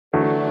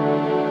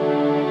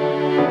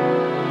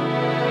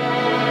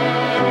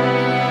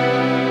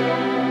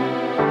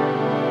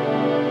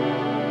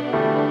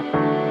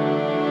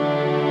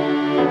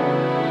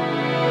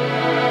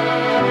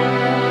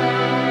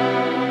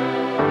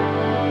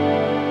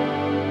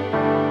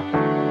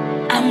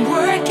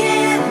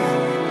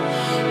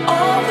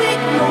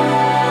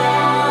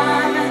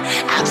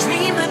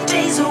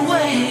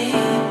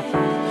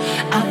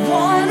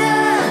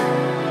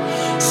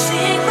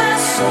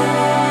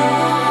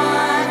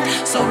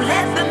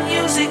let the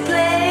music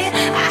play.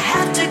 I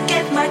have to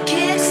get my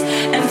kicks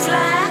and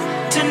fly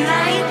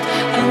tonight.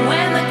 And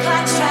when the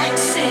clock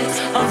strikes 6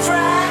 on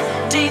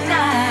Friday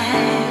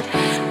night,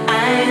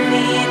 I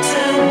need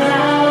to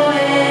blow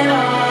it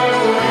all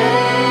away.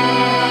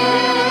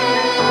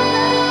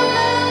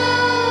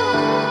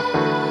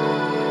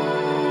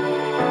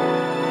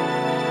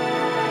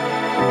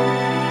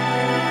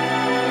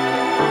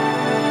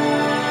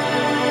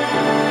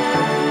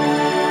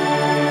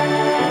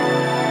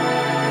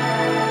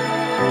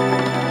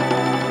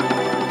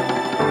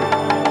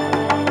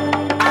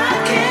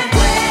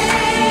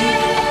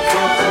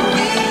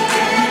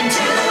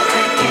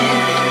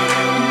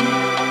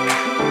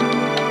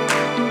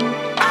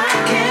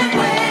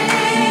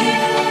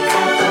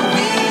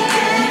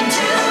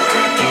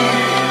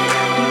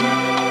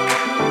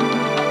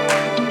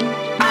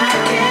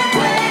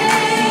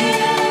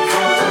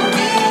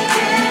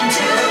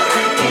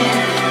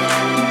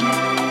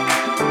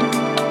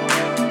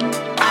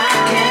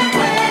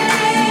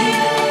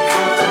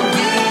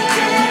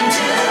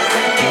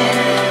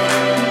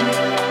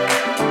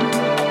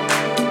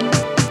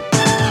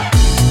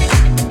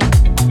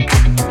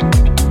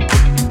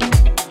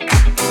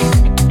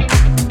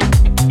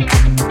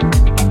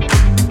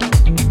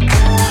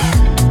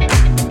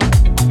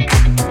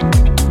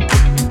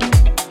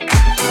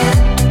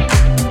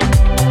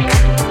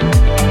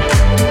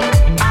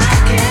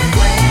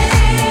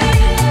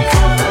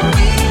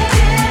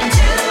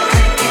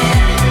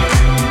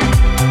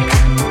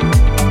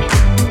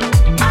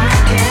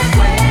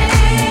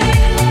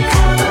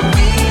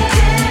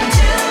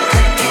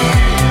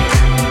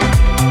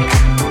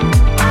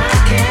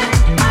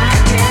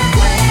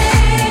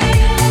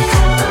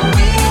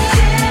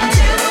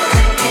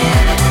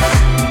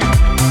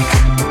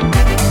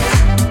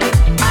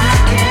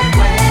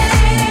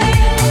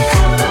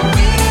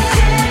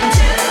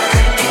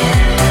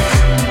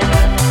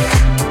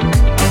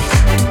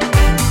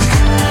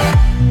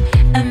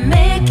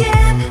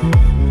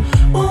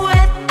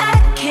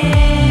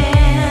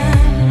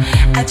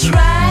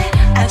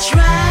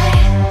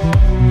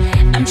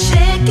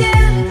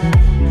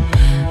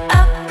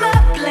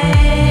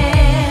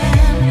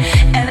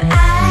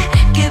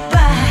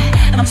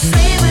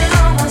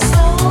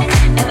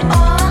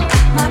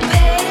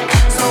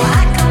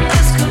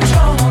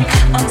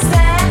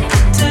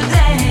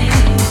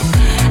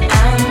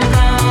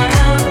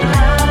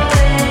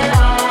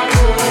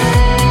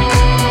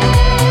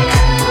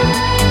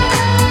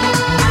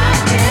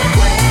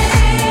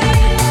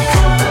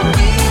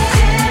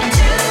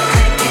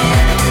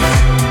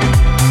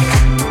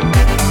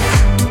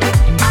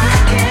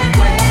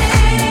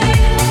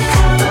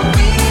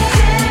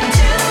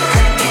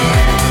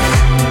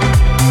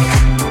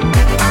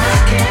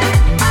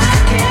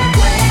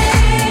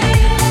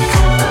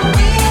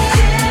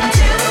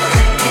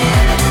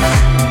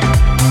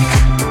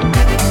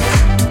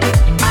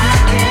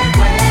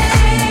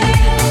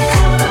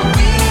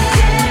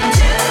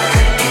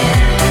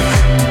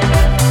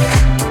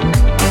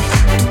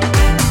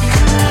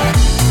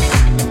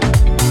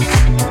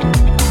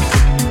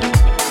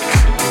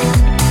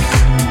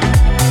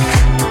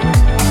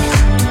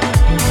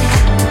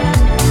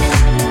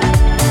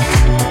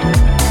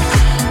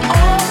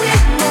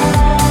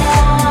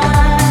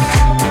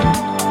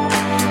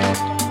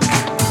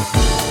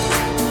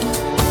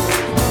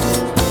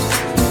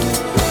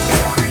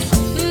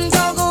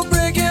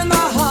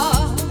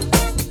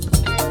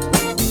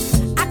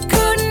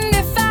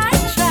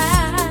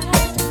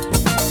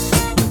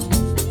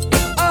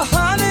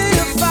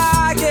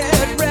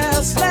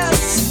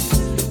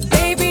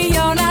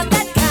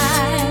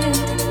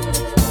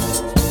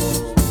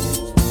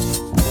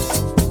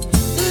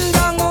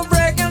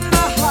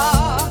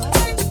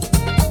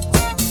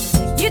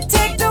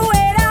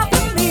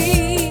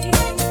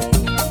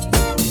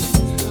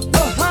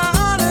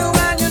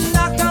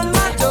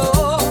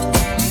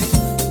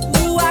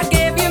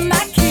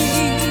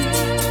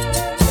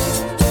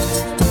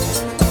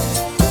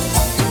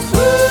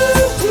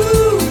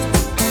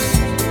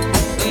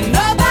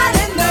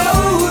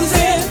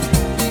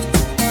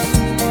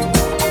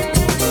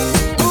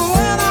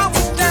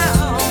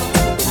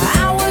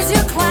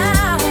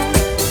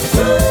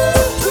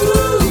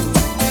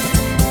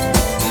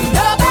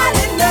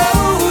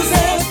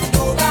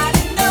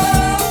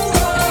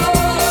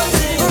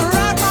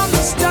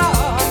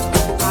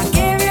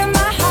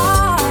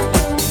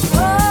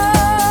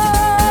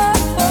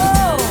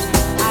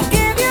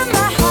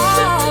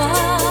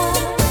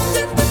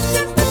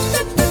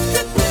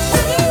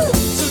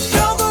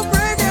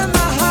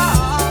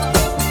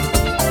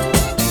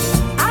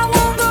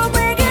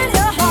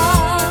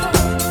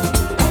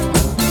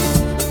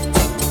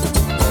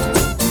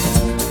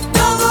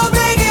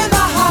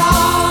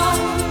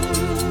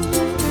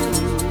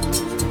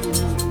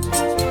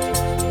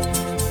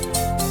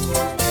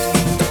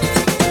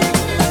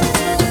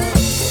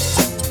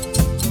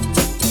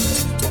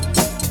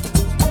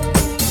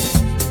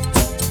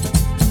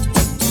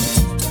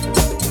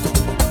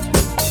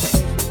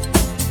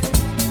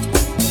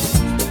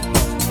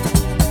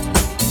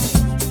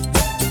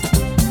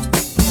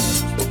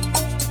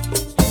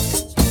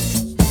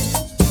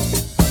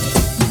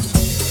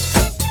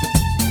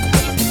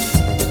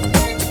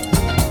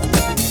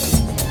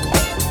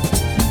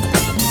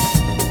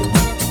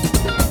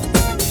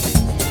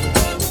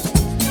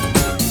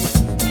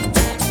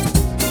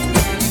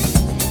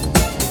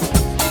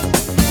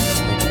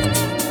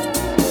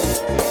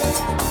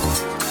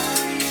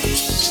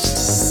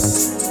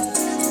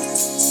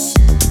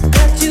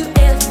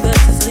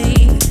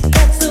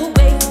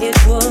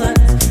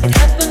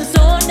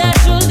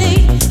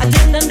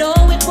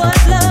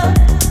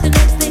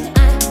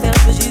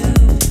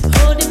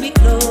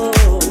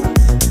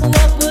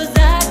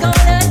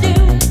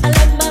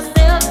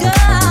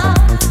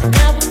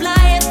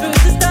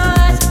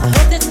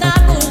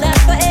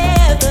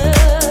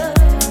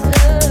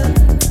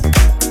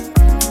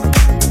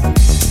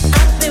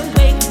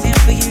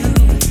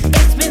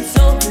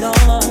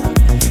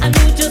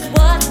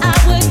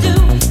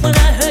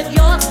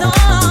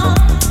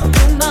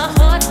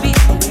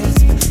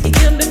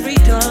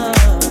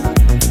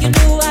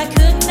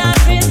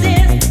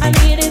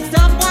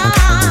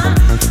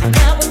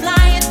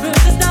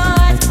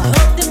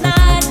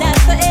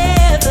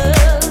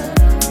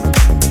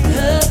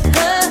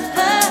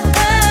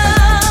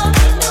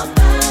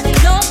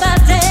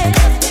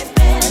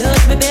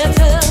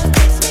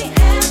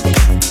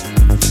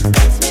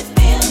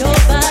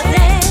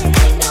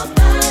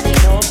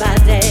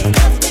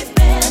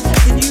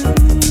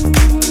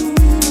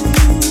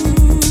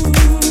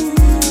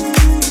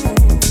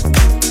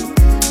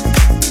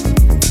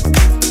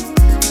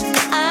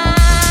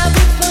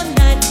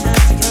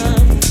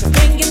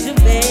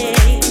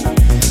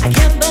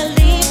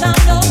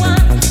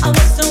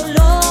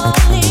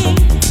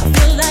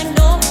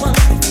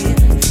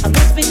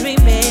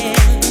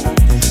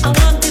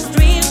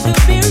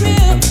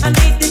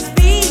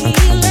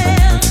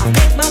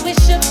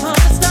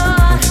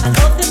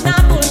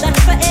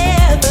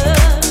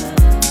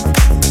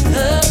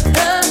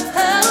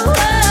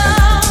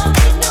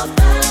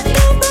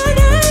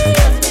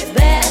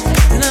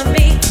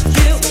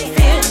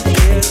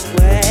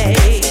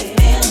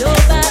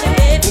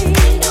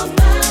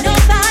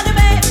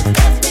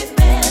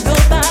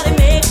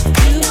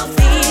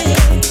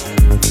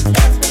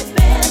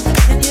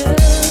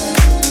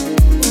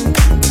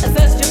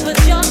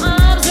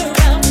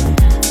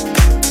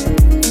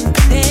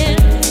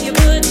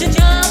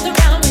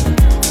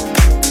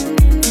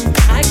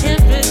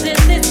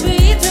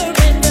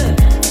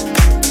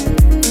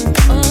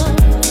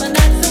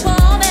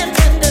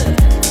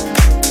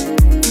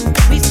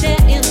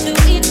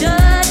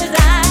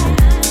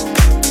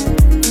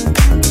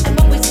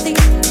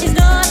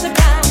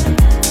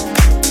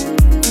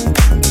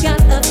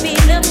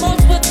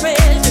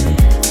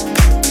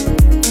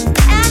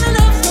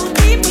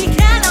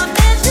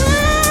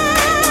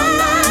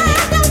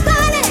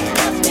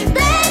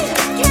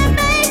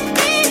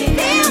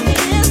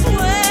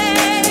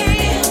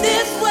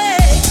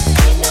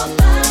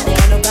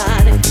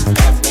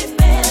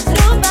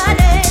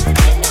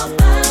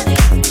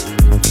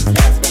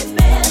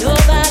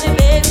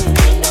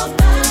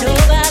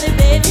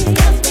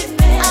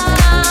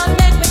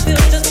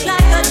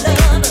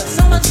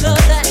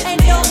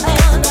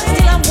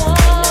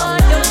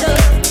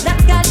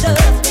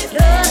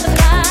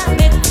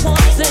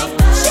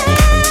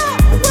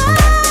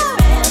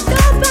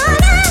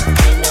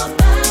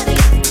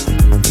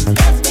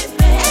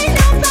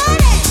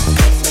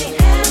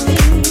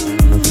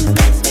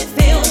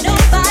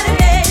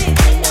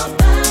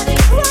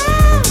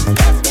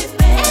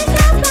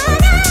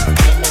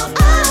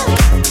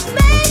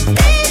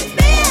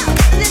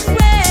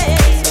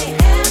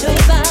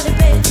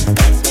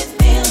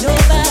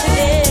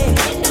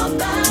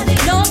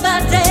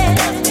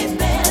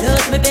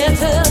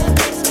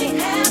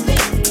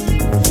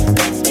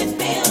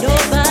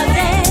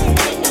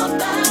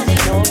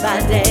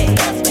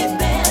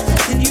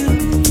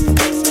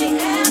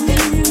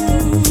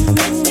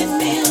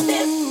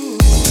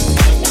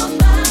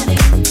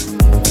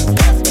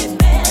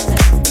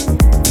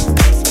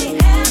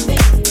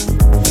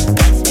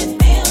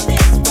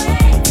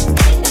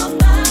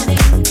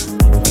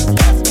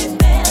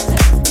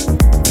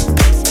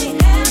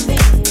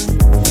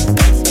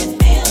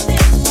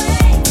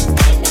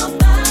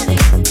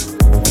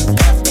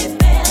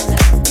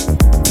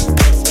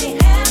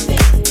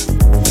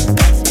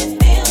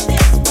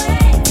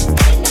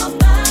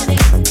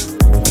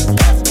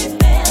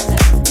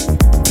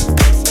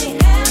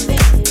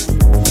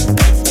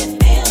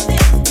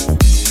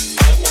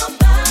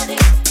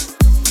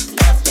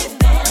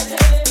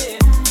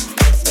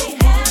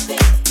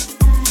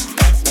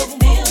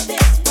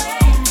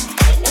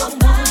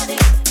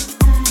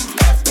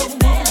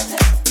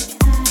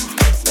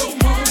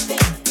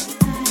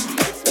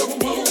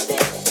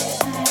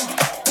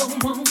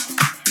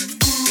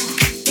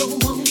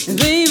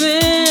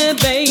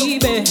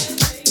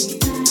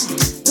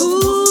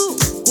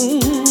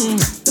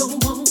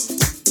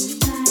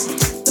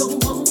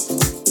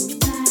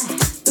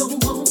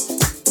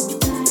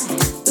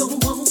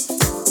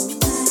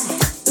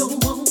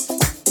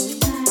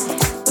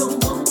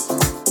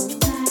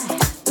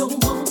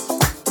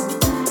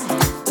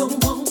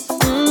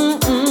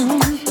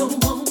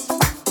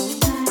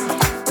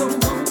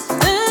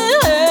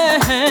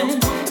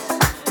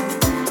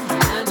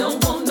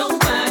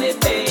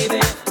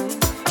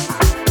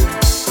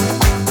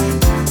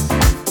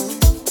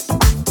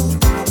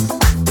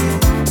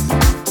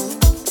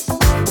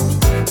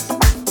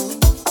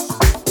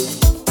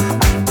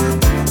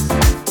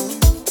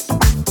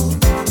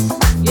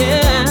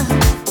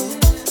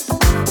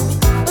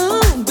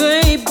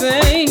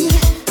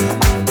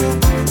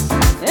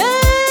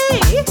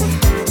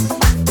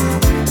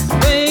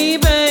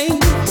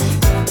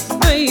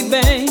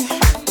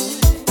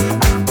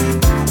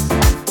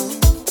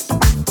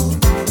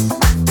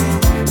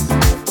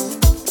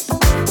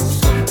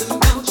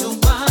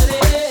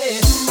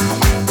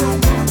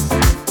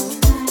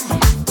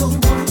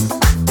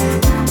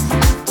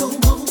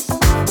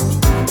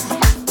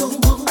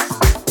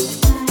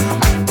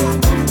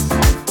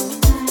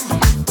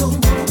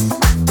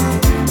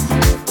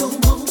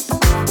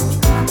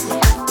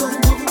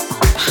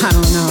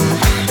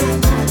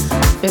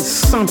 It's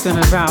something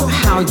about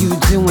how you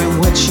doing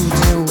what you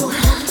do.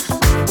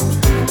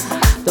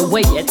 The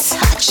way you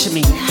touch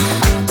me.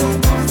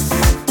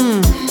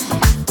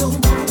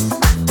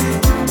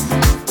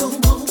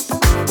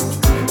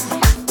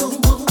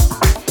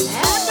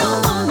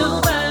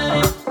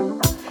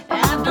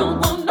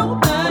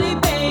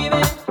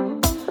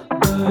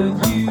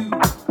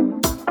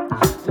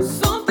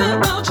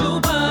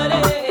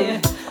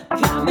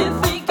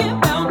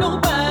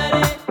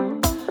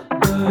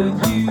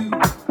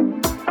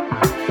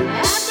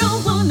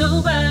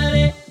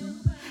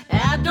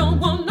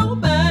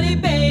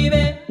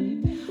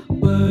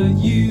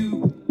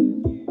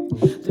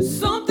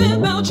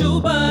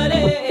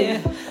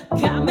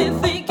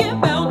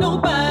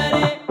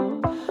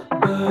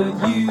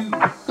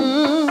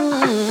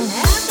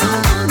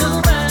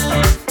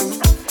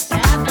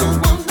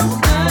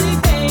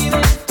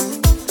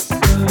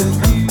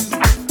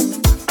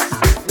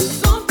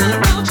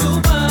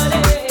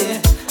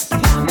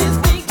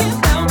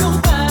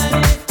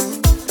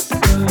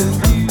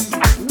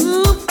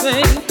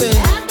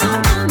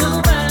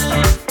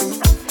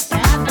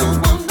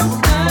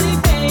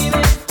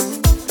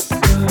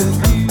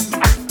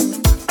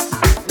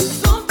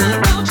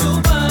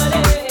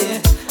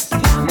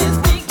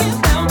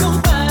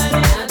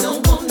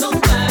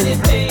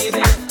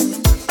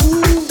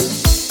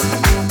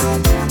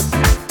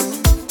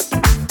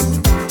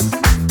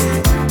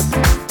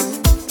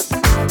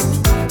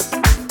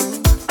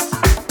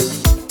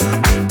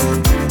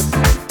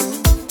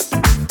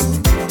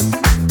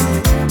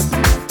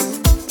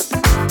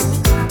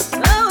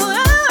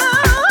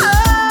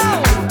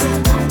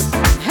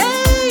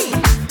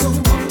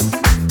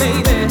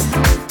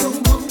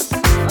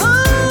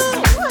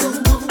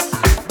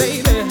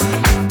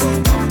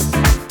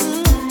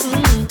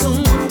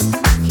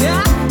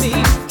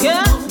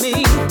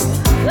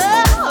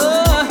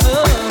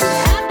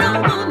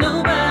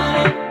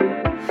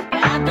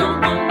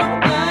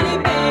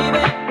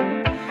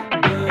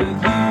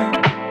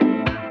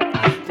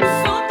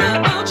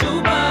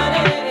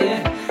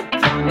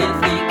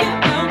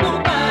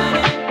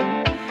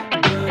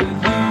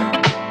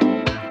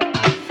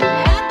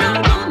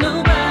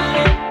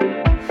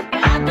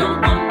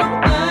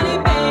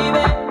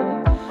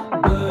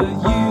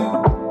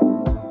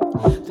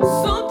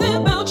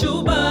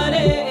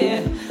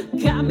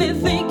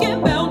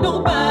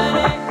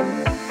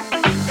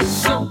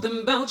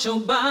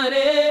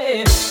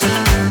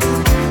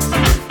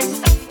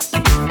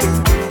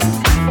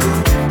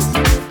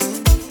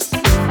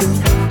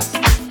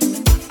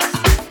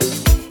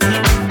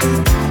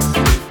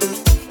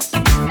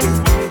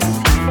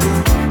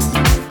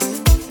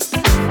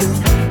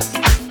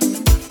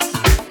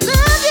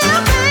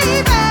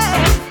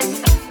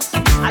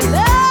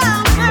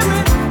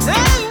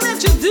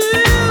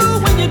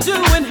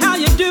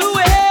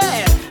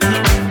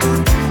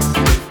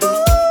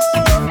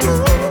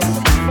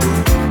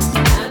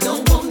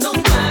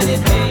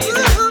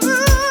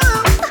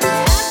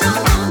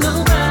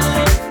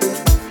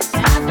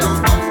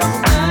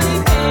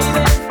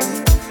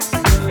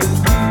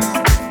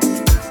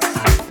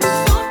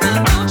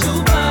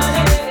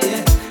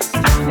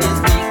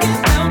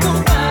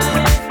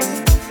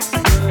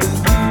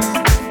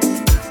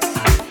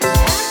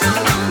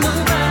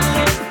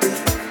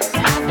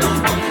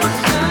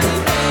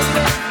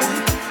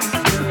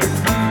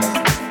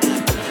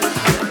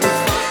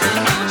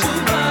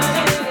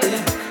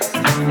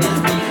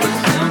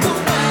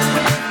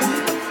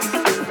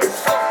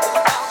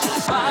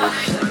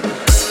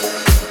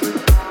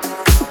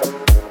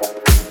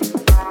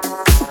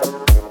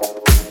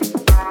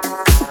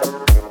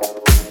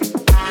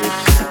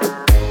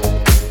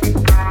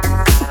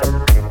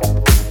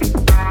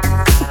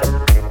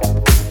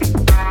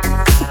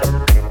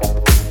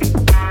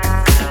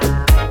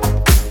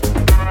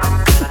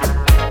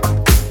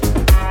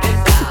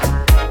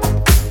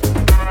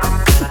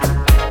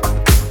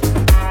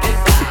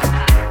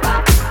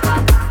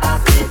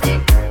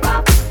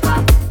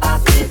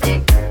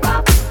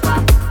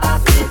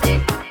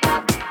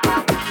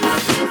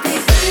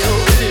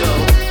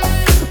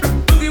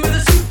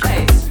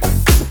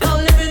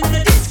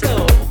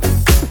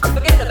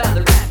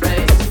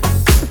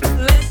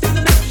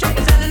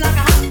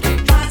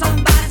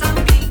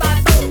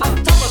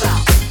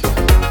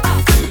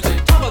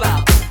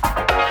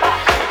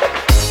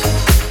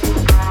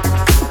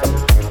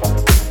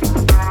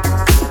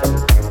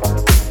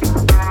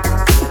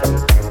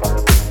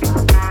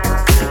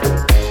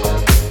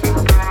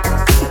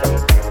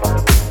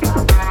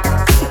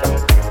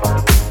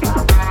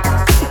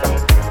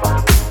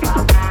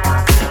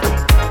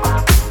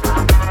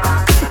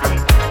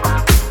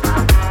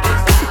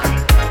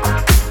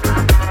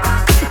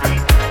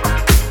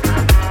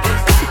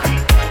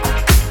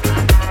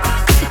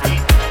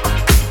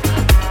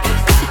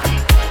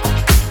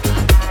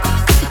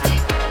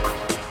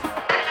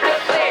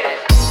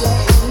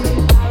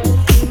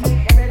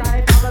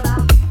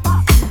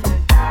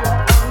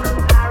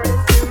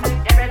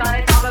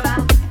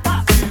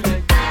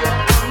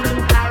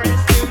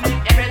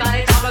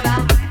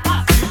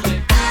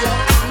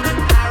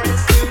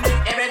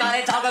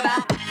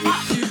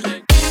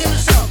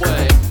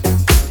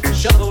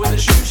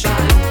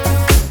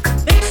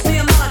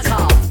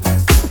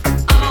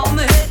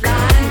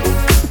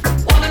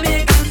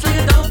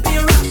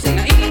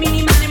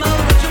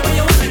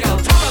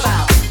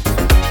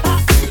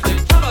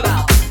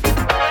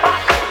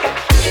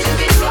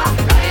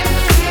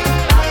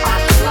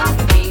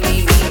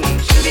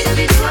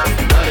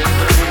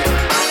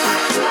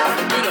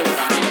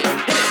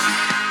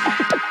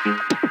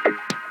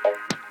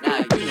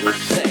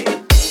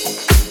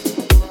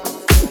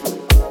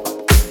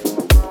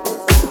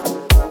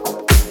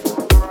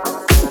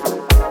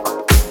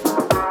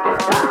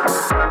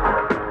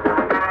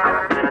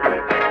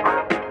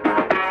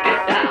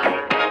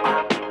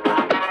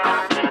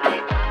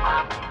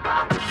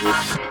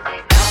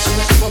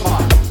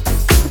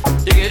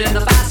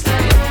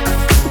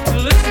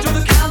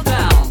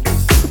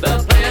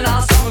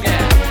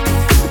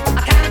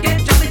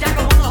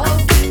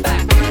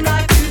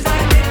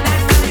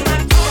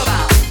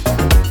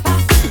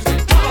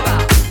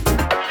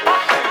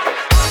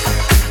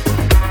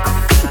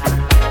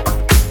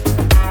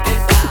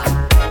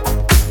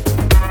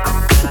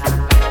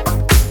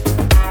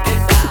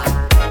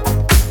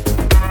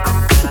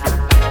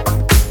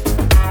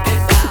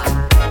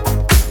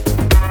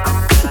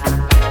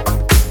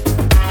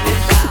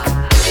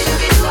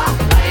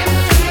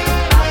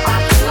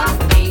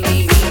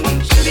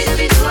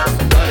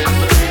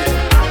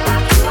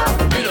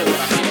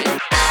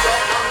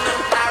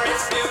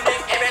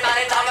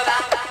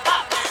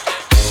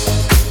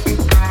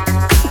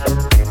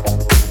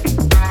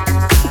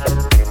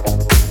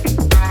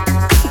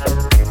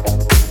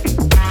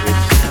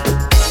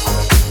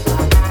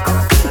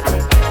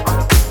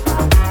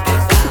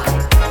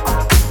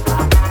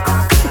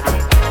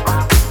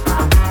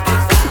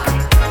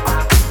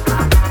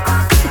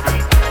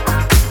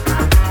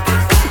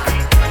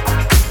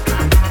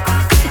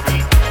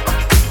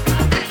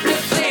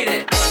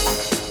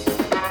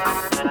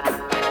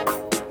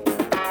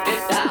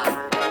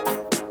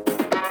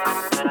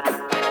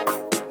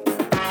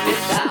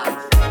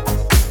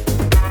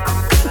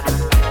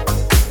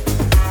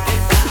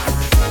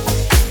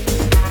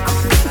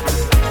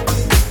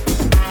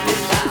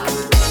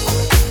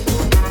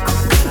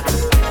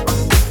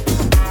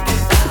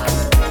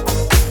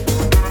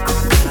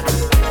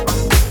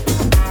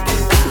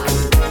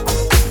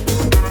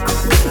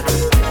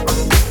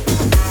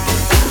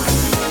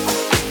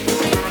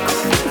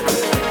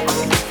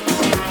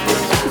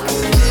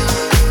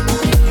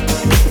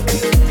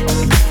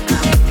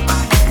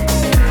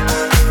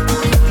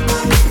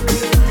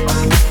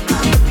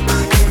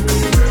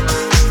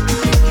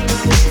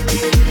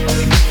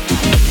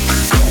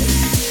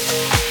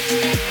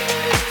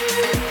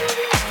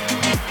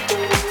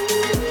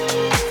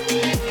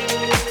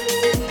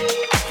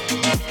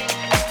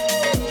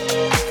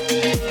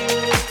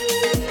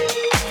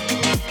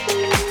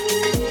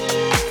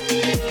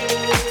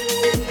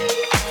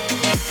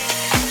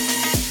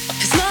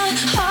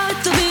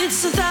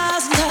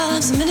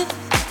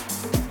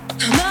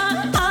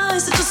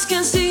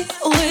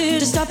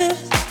 it.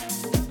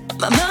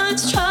 My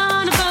mind's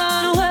trying to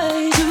find a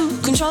way to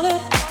control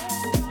it.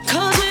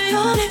 Cause when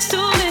you're next to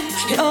me,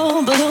 it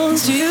all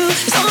belongs to you.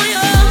 It's all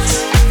yours.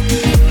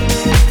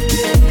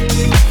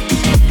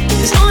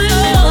 It's all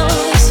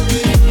yours.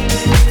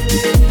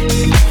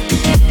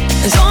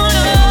 It's all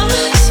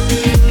yours.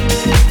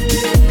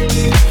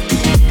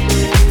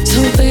 So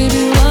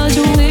baby, what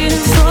you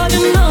waiting for?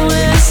 You know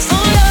it's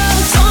all yours.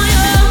 It's all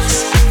yours.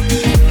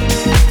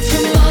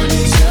 From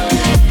morning till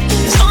night.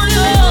 It's all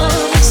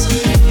yours.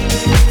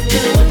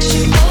 And what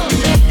you want,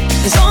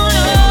 it's all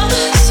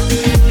yours.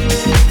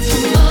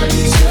 From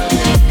morning till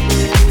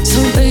night. So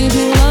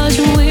baby, what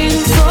you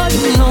waiting for?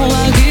 You know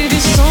I'll give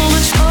you so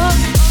much more.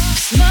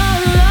 'Cause my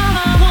love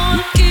I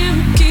wanna give,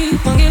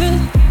 keep on giving.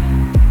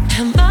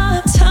 And by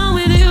the time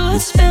with you I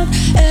spend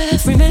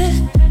every minute.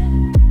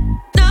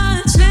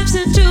 Night slips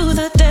into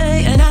the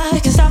day and I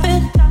can stop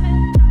it.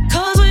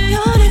 Cause when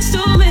you're next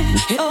to me,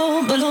 it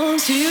all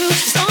belongs to you.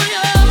 It's all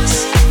yours.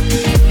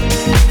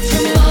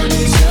 From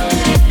morning till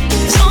night.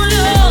 It's all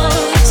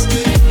yours.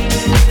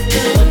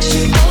 And what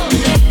you want,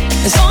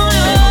 it's all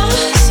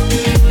yours.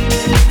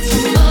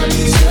 From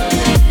morning till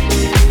night.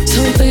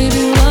 So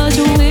baby, what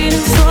you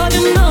waiting for?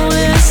 You know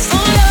it's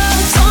all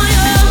yours. It's all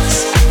yours.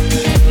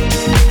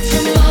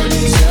 From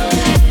morning till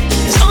night.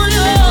 It's all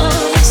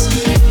yours.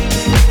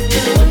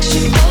 And what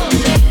you want,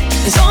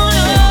 it's all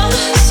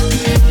yours.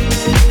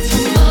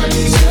 From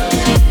morning till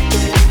night.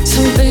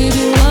 So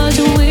baby, what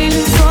you waiting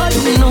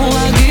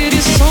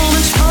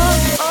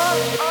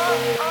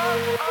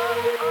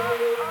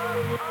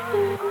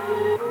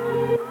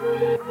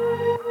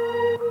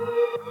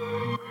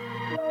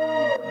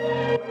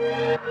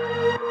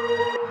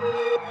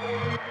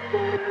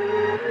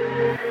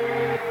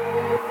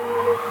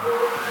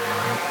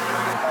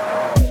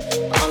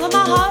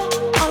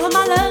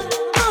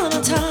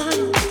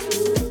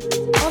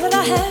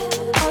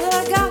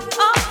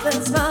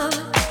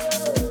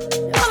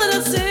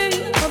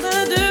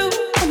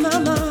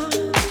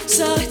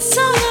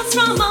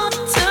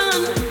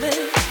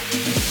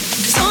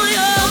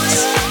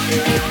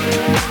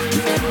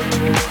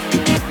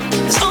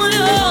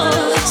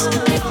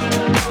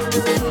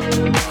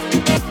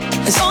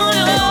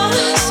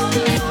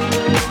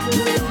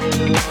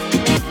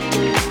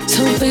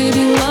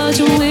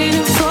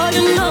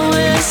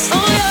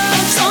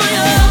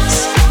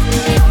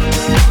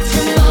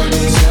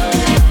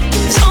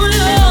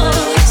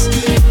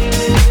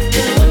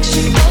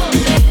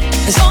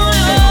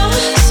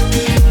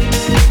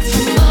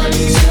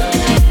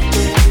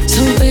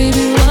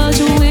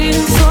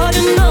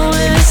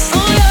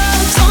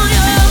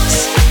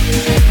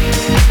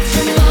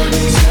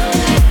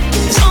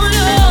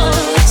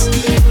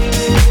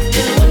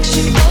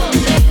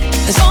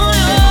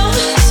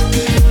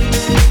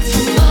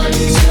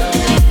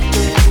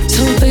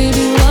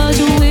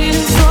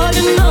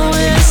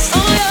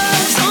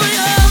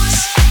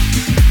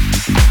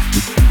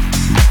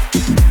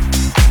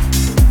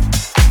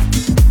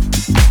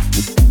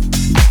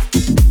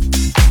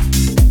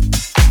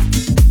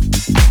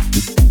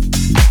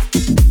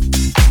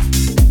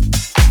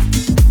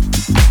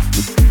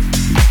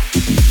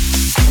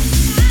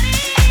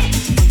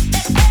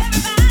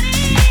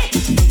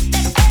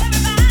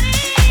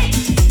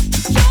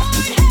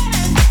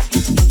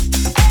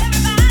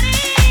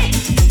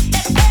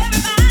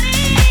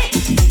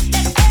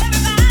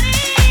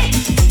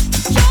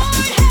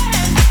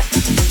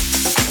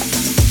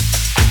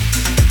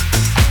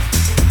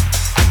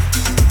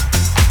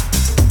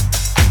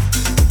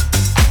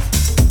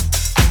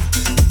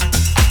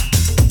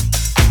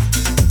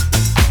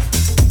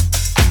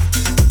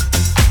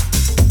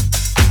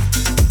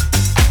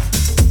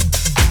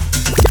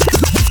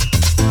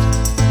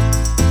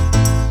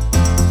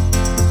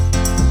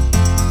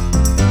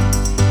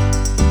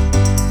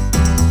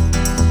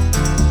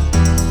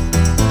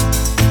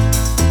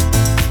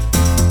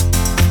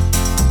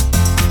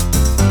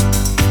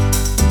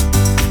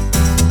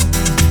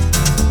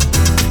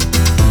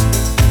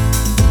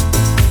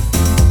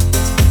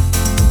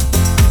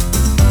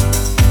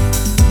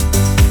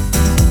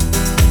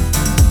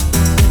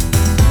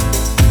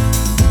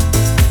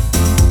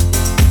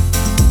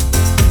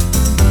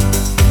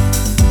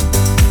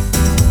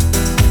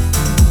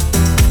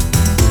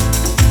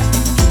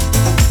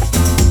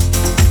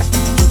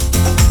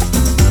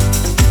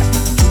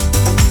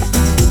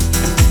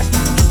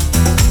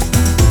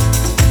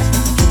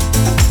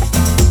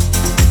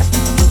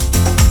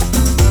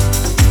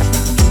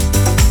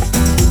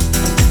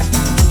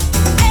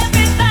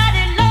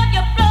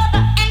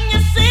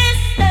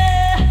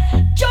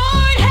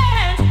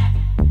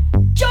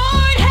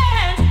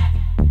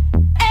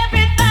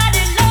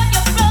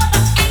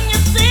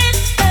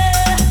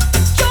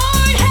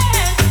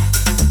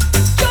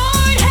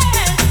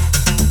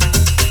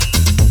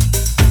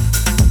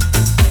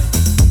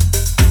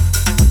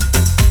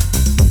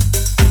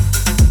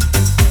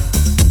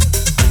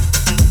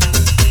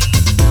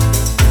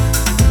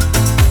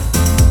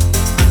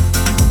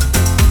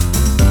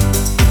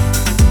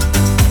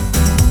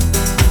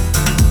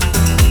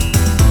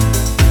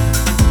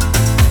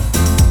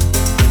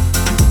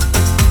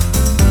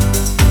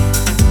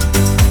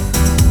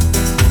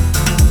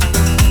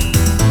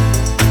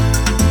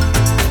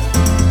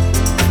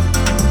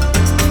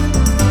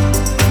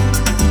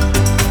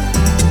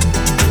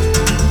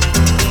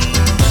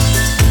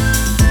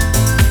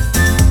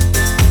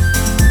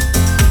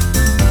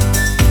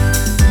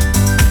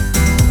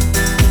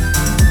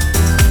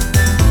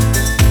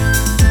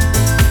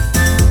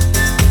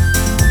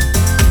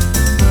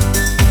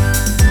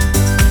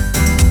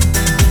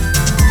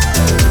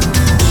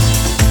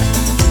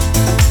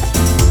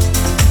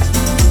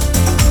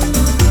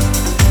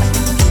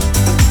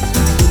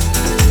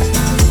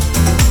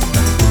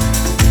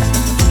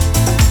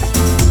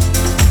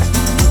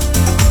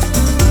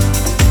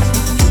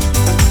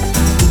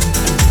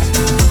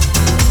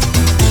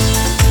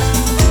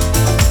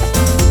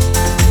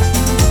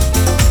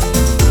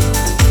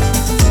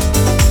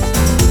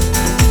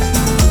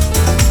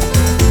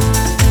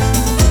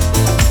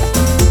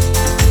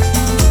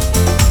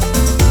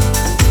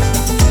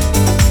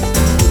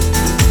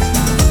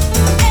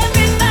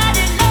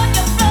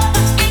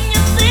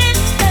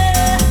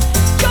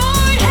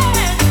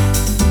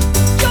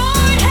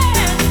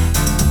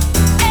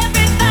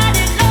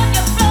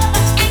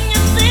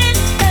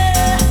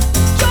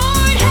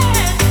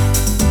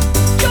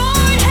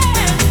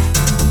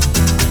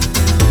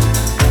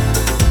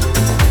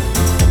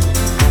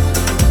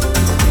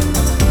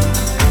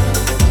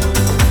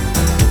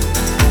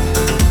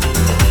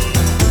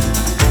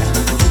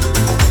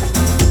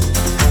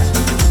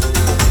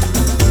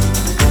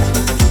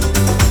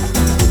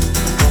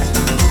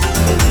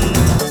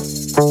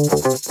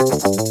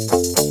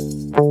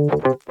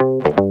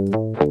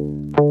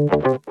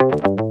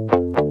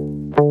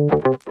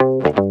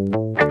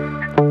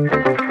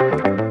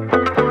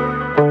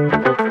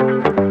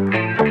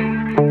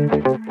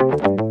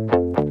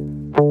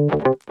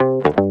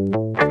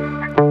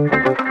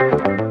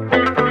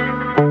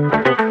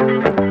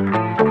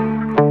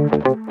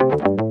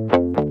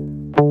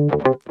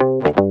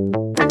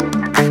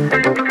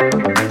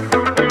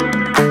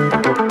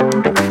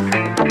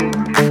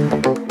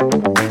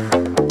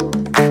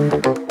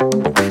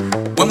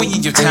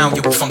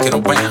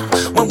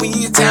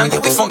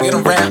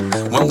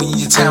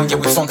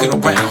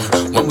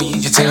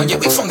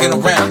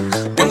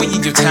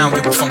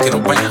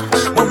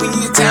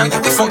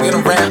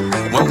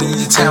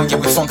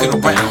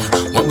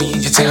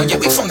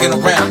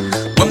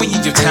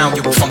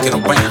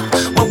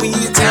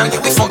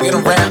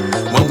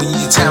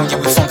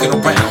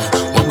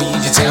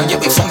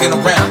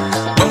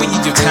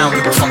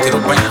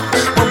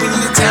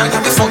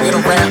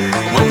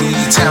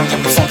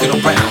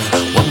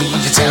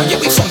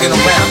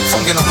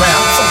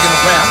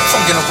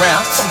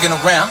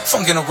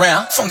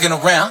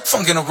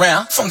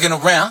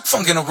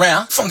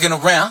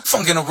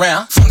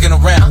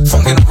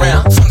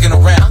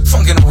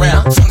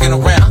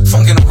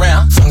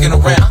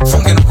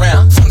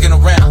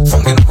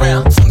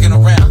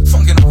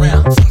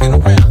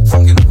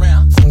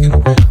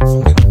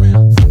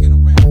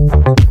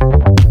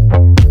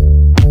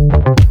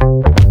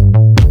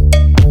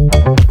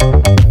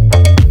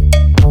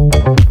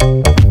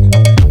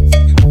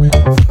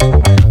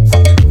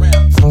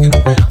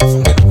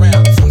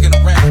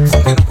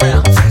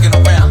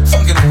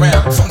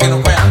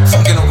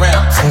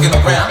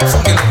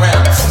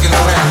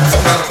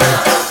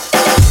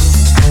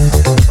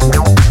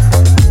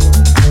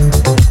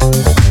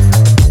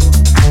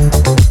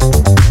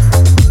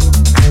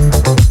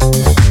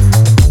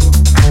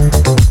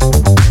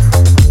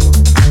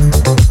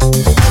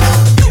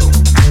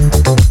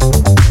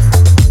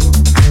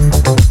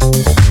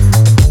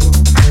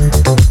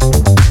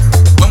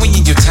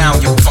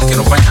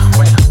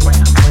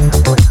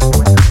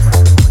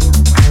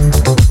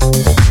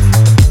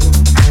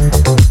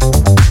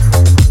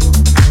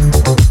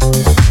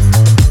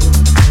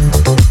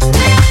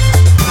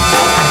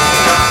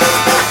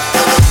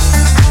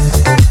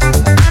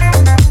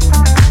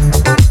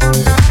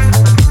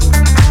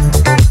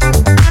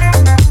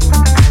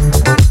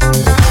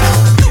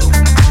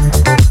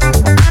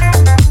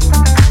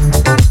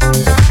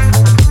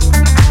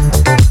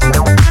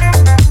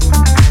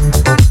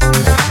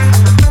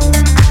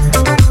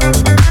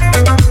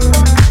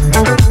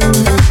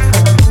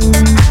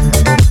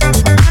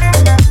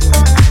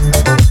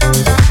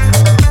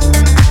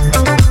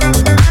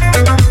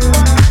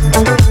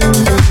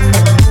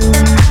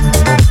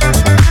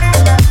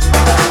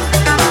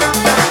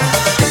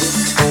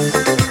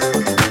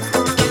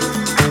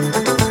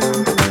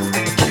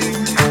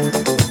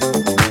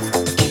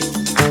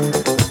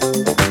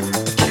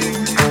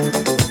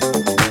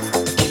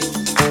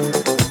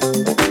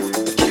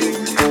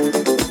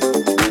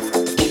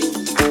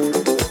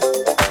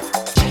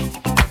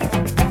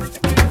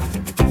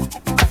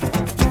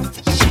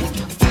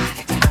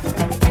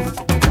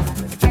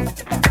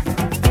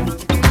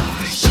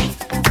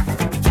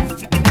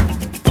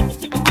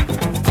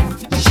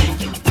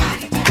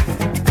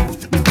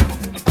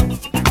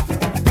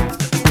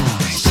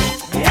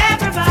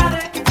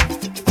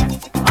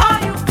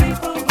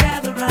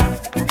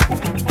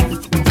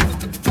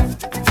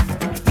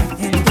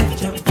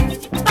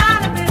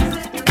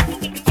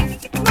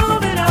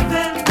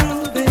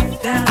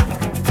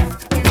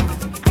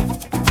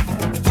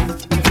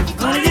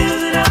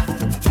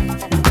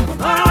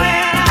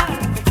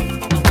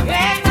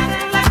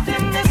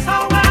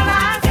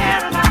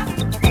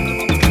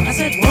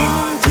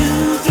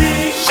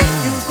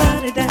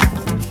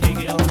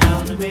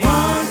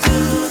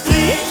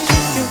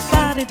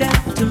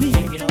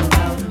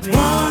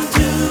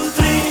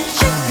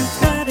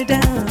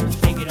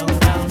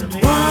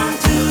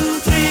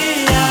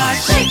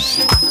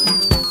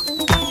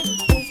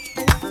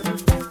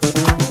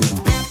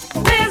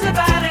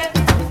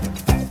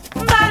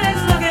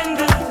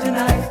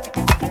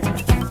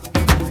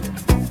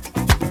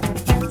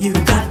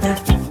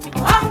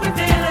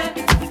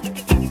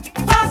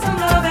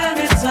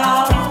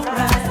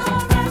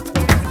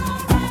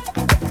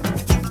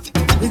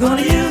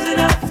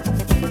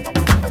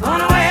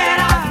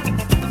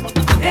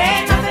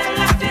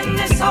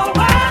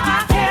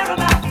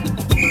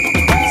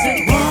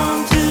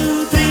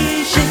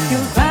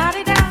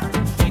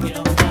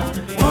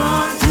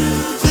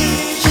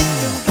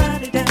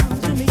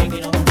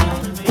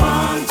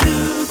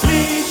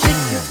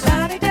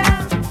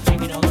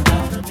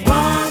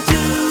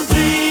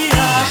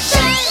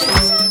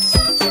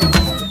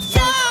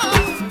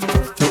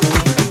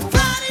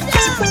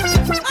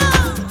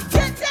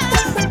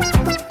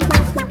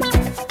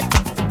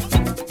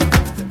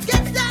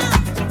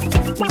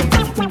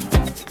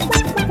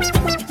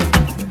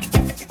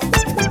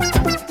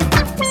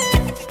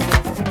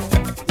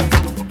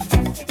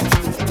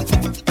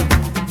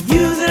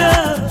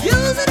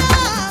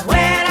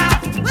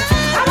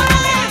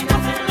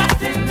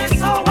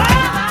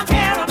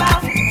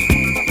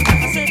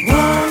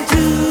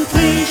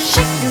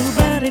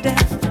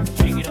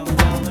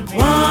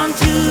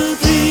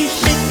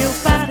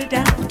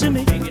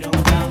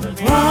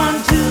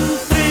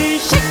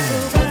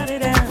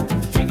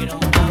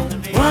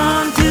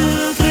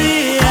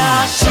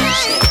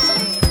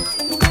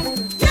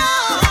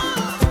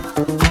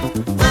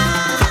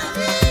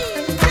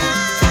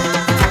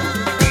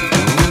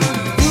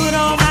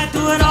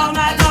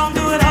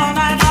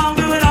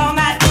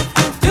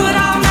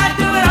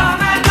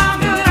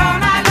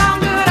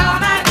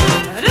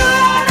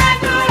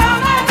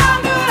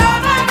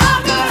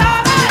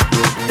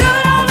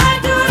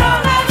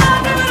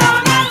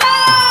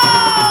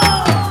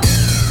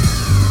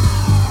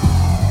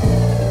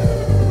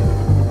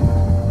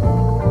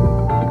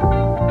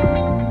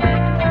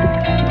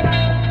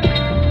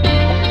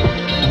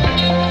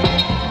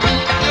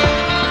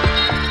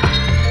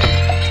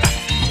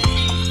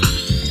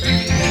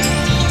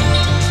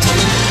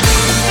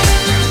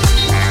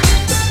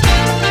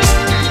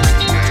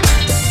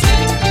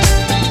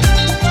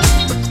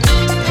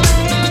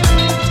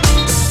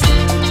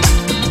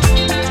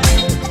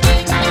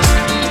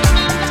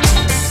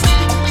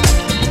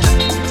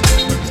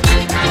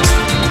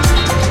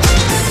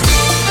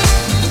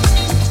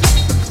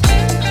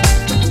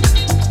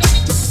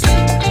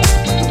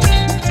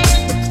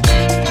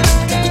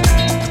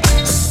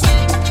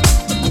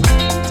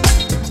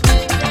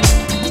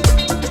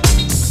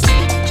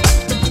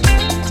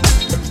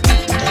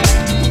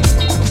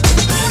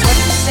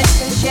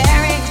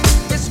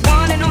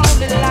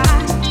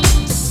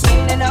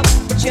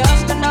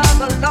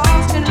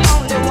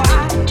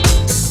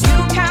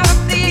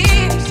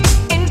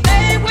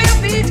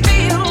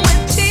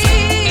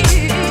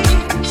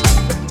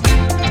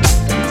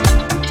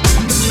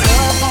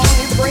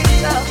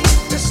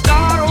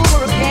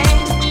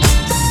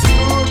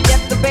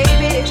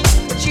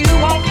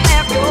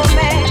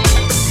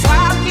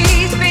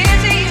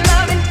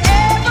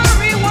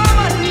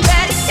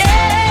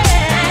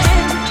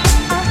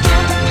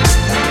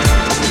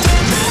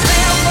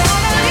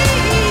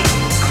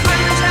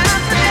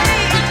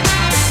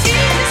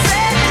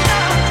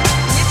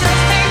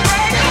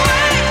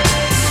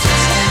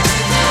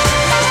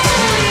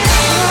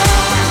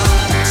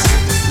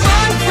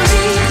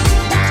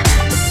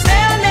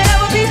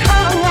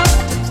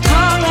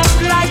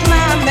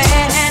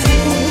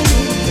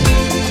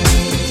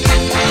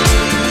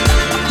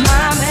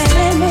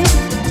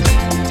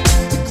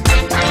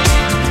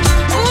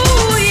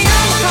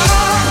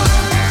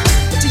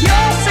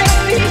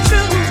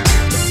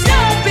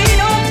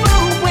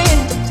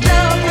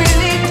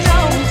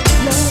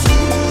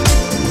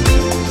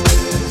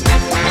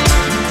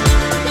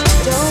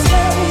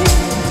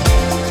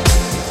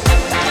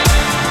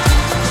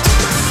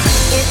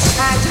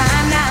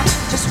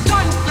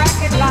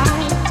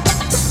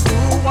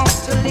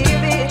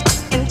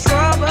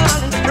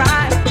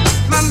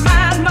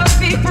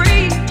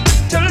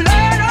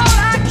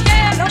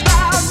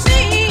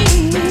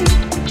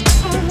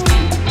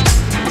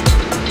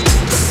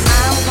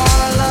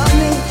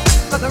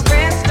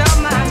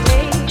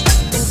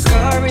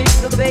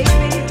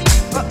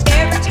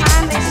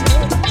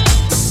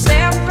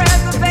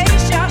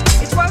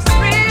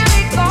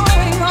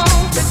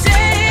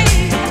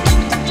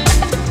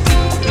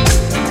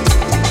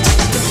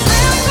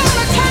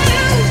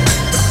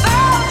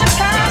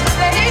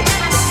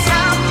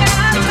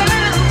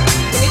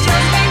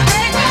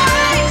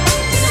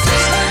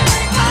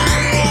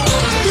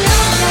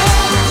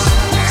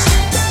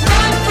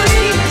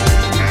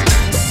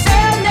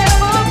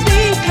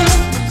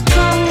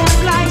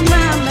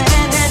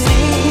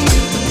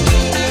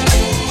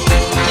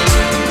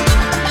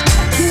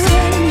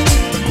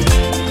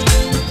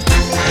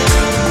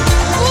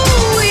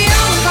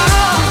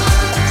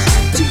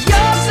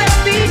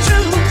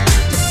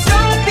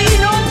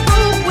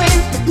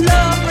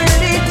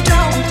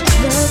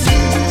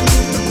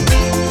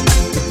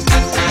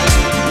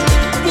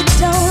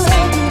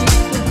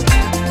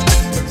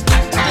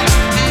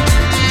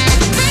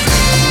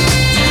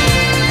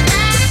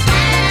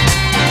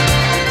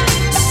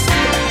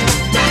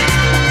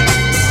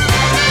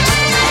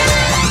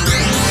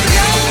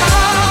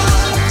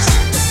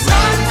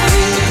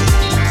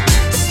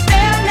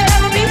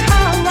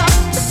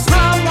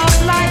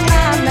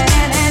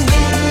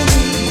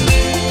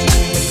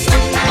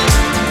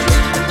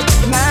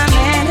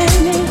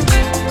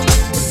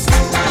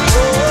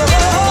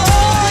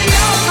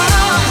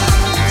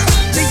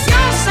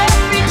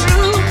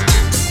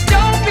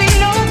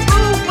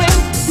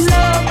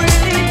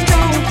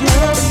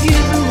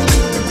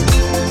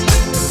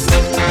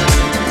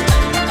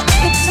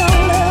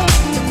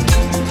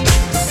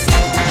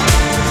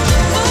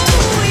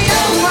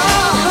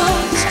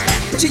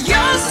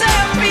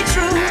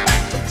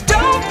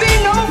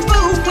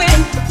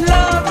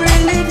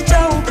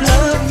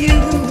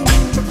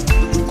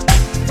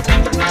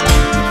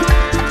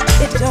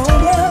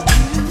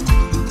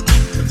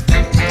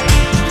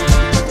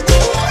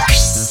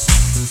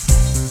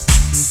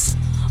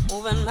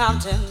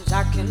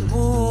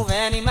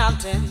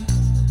mountain.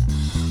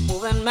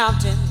 Moving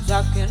mountains,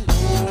 I can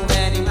move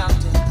any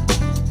mountain.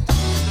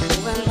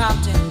 Moving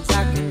mountains,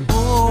 I can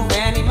move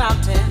any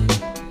mountain.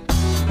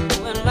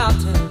 Moving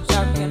mountains,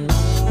 I can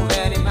move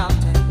any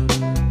mountain.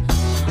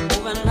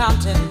 Moving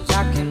mountains,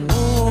 I can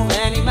move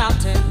any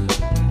mountain.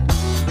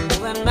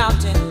 Moving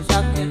mountains,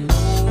 I can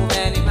move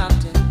any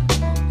mountain.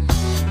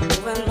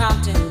 Moving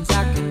mountains,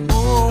 I can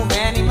move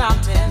any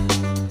mountain.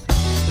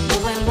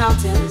 Moving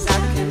mountains, I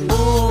can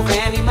move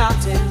any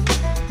mountain.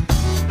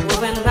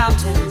 Moving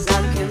mountains, I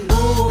can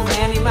move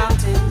any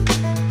mountain.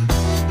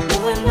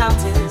 Moving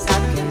mountains, I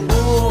can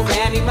move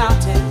any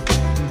mountain.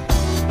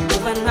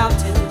 Moving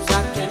mountains, I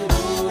can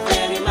move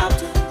any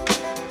mountain.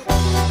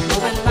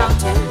 Moving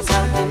mountains, I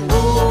can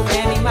move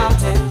any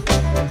mountain.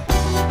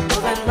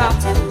 Moving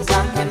mountains, I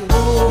can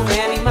move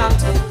any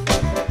mountain.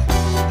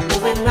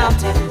 Moving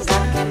mountains, I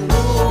can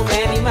move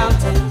any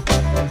mountain.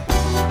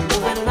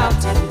 Moving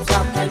mountains, I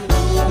can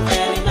move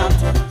any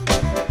mountain.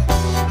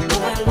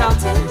 Moving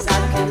mountains, I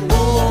can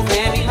move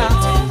any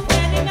mountain.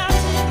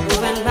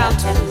 Moving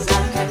mountains, I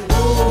can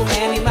move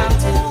any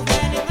mountain.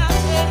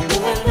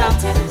 Moving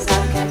mountains, I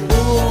can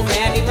move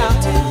any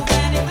mountain.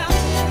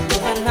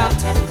 Moving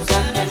mountains,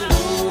 I can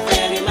move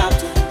any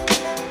mountain.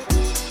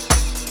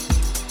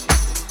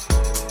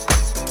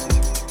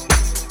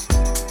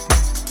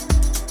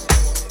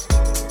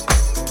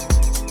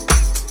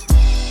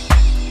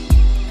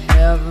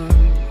 Heaven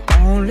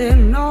only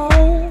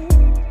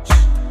knows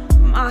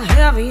my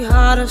heavy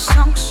heart has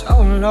sunk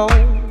so low.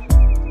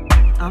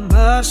 I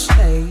must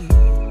say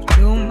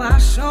to my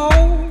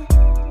soul,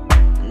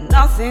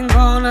 nothing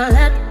gonna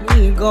let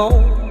me go.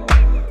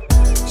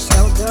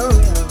 So the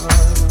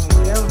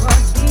river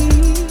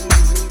deep,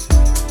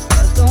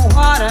 but the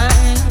water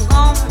ain't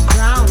gonna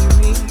drown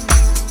me.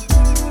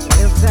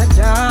 If the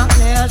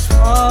darkness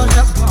falls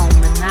upon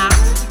me now,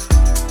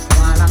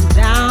 while I'm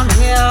down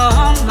here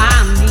on my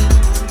knees,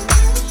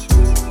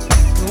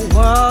 the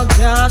world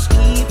just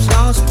keeps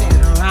on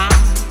spinning around.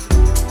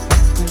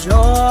 'Cause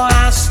oh,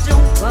 I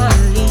still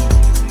believe,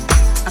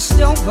 I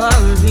still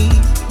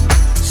believe,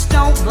 I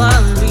still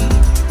believe,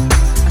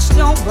 I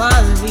still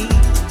believe,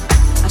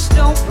 I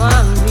still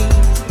believe,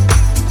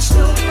 I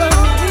still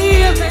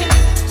believe it,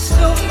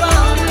 still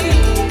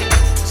believe,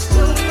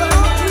 still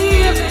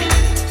believe it,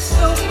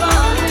 still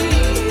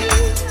believe,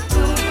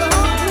 still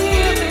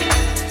believe it,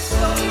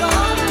 still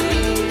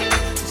believe,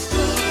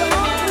 still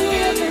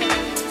believe it,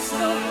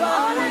 still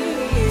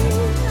believe.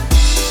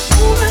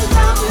 Moving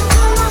mountains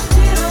when I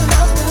feel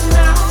up and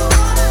down.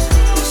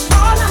 It's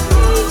all I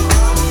need,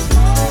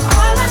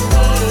 all I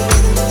need.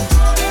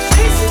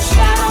 Chasing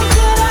shadows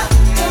that I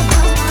feel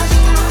from my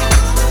shine.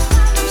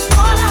 It's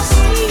all I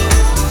see,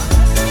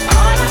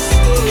 all I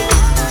see.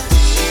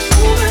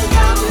 Moving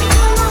mountains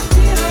when I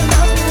feel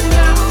up and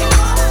down.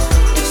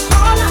 It's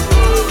all I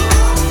need,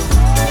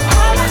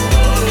 all I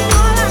need,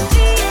 all I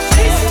need.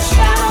 Chasing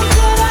shadows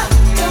that I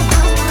feel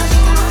from my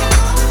shine.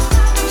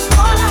 It's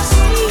all I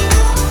see,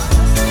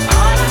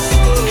 all I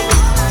see.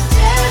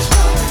 There's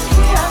nothing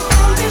here I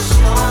can be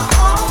sure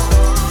of,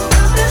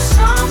 but there's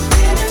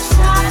something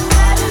inside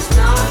that is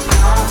not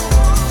yours.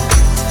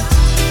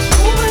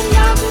 Moving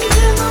mountains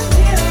in my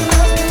fear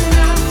up and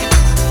down.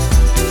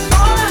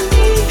 All I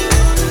need,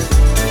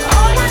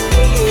 all I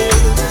need.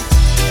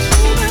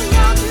 Moving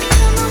mountains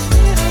in my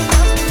fear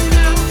up and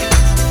down.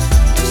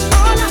 It's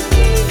all I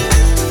need,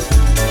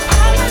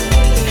 all I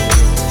need.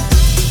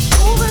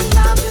 Moving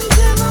mountains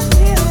in my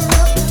fear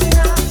up and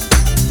down.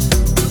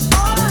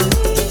 All I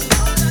need,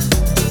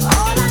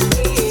 all I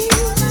need.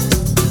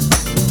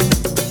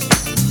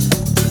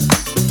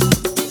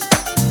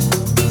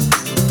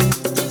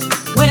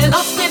 We're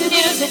lost in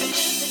music.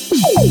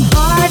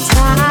 Hard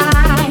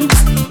times,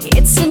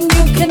 it's a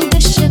new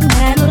condition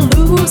and a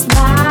loose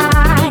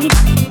light.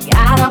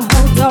 Gotta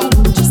hold on,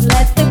 just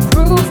let the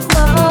groove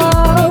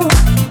flow.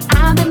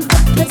 I'm in the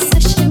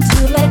position to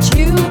let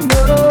you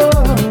know.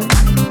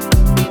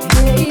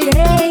 Hey,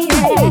 hey,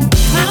 hey.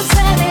 I'm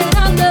standing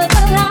under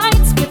the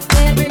lights with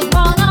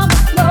everyone on the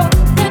floor.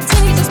 The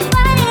DJ's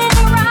playing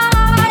it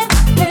right.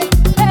 Hey,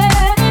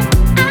 hey.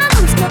 I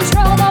lose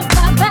control of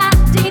my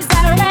body's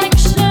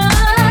direction.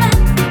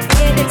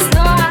 It is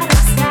so out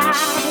of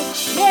sight.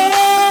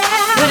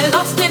 Yeah. We're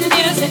lost in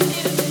music.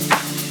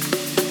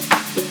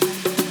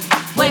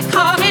 We're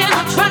caught in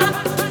a trap.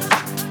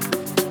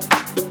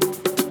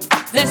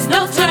 There's no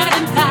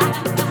turning back.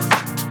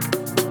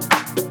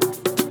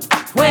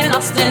 We're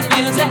lost in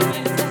music.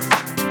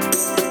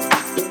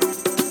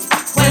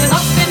 We're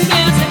lost in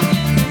music.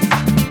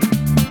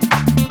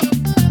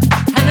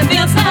 And it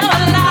feels so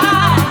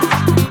alive.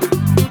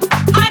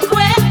 I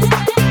quit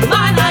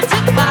my 9 to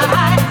 5.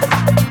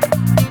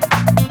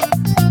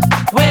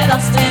 We're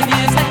lost in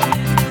music.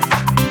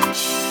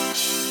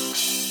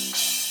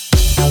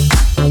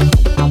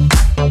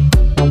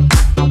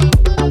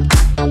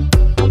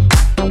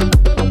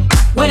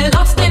 We're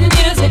lost in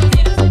music.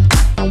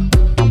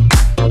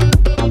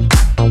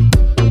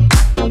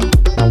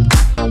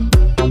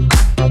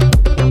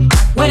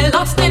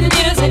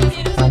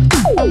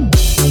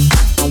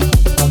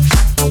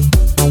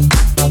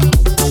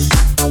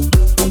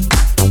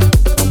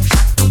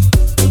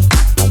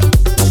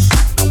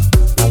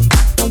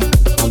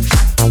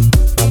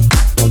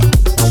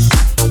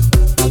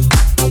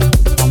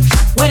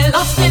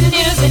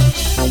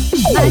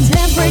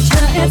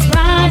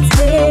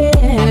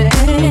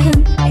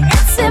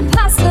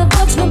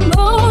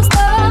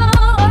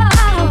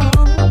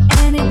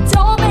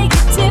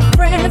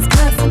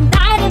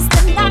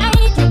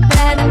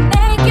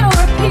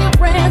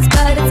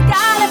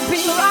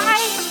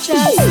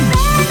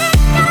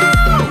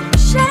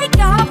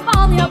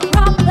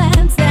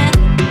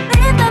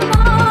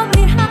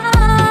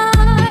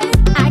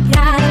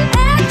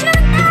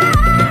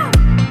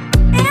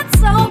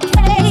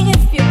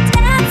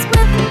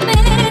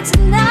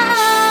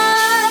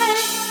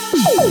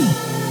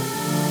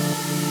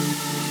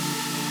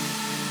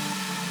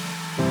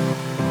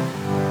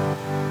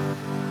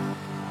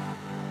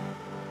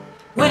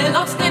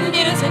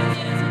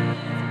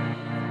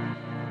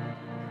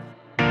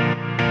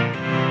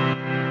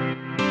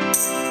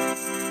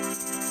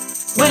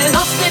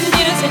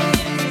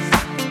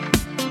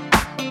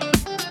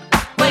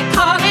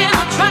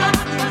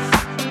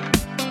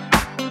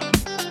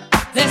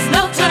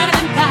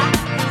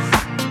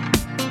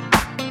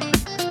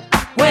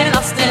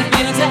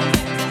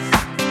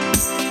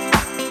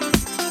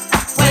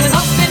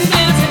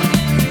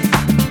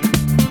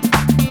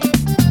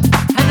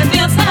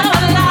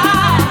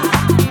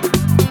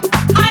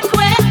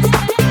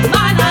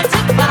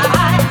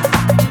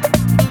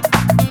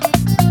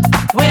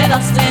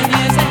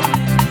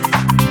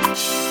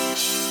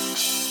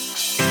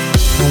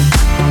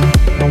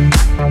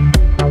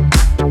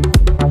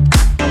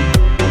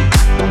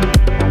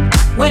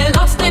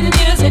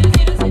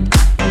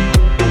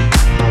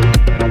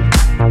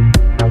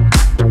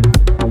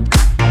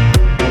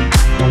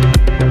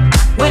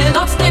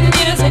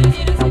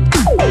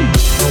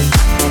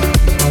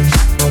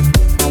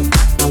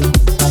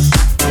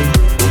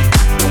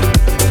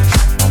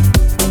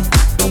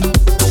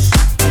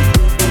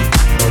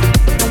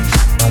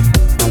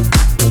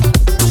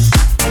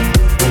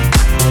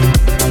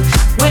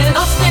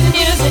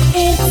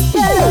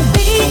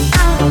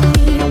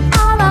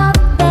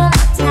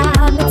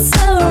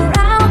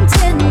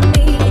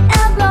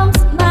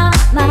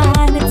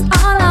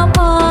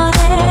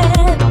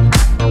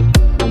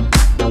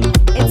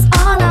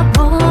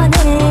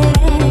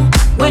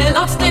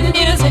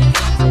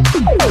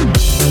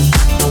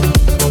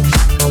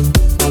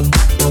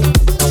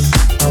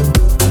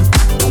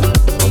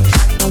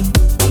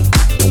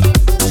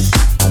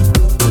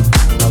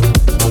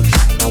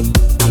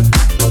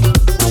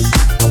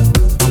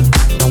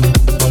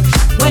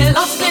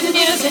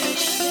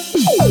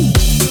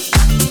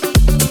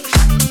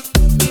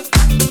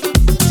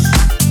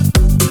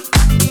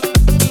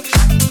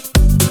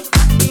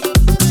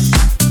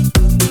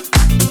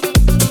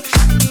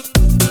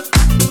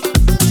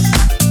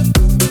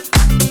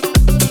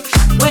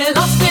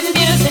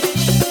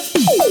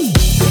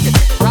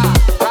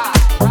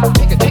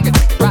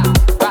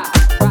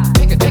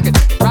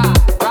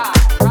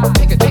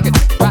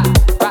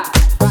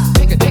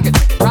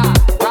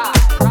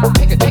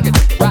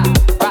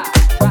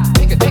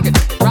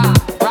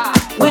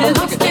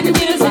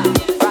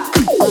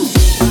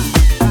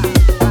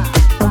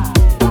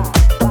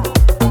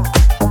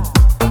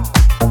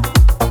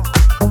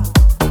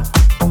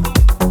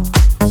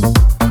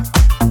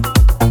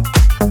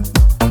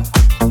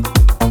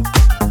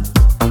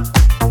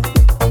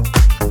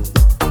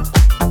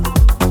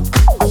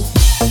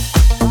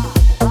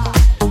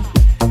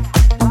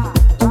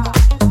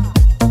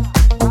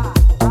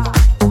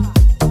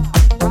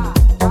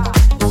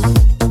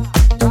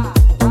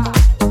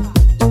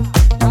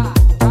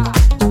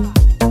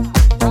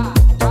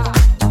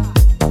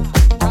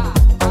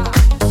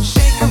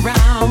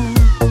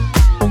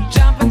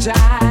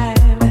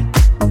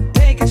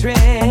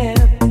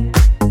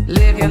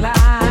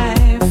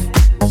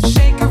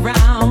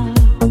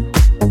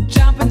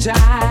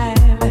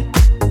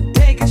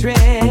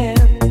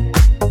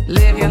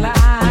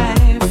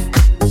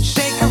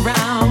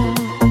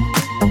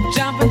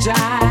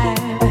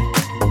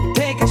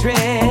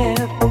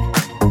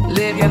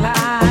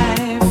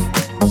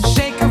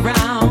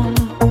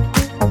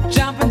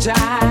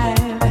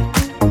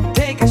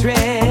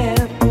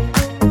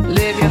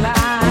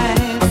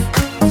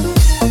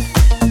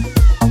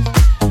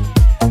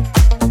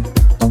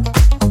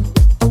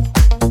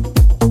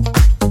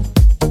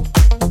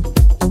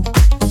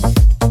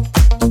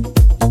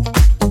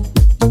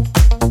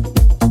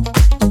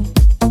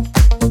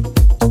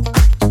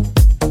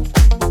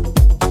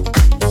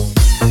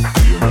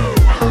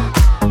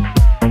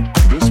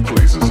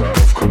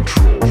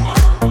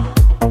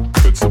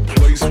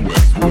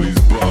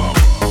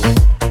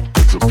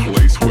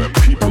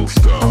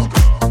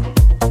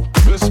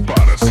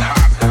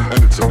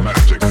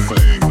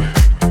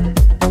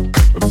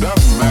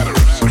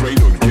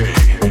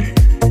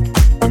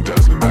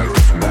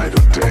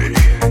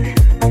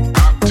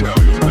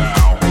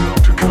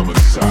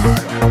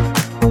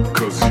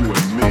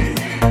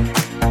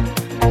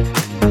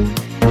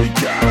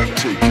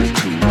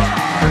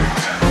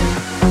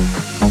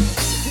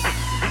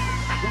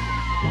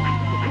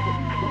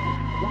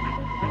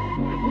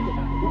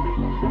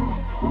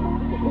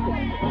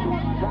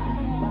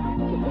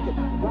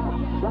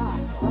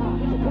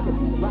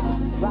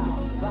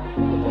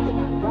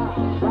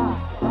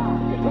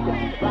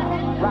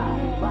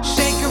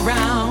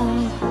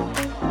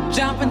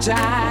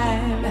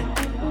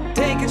 jive,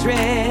 take a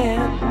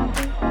trip,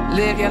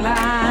 live your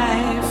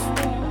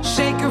life,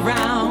 shake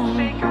around,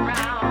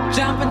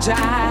 jump and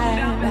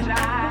jive,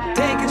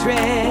 take a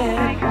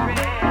trip,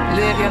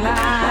 live your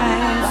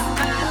life.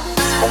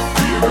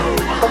 You know,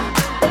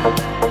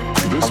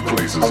 this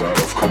place is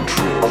out of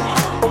control.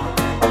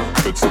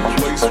 It's a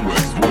place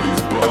where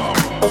booties bomb.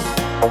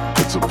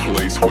 It's a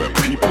place where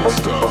people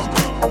stomp.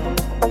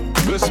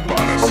 This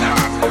spot is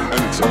hot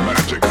and it's a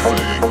magic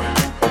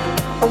thing.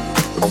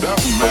 It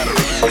doesn't matter if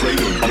it's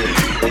straight or gay.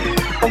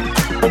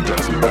 It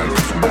doesn't matter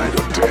if night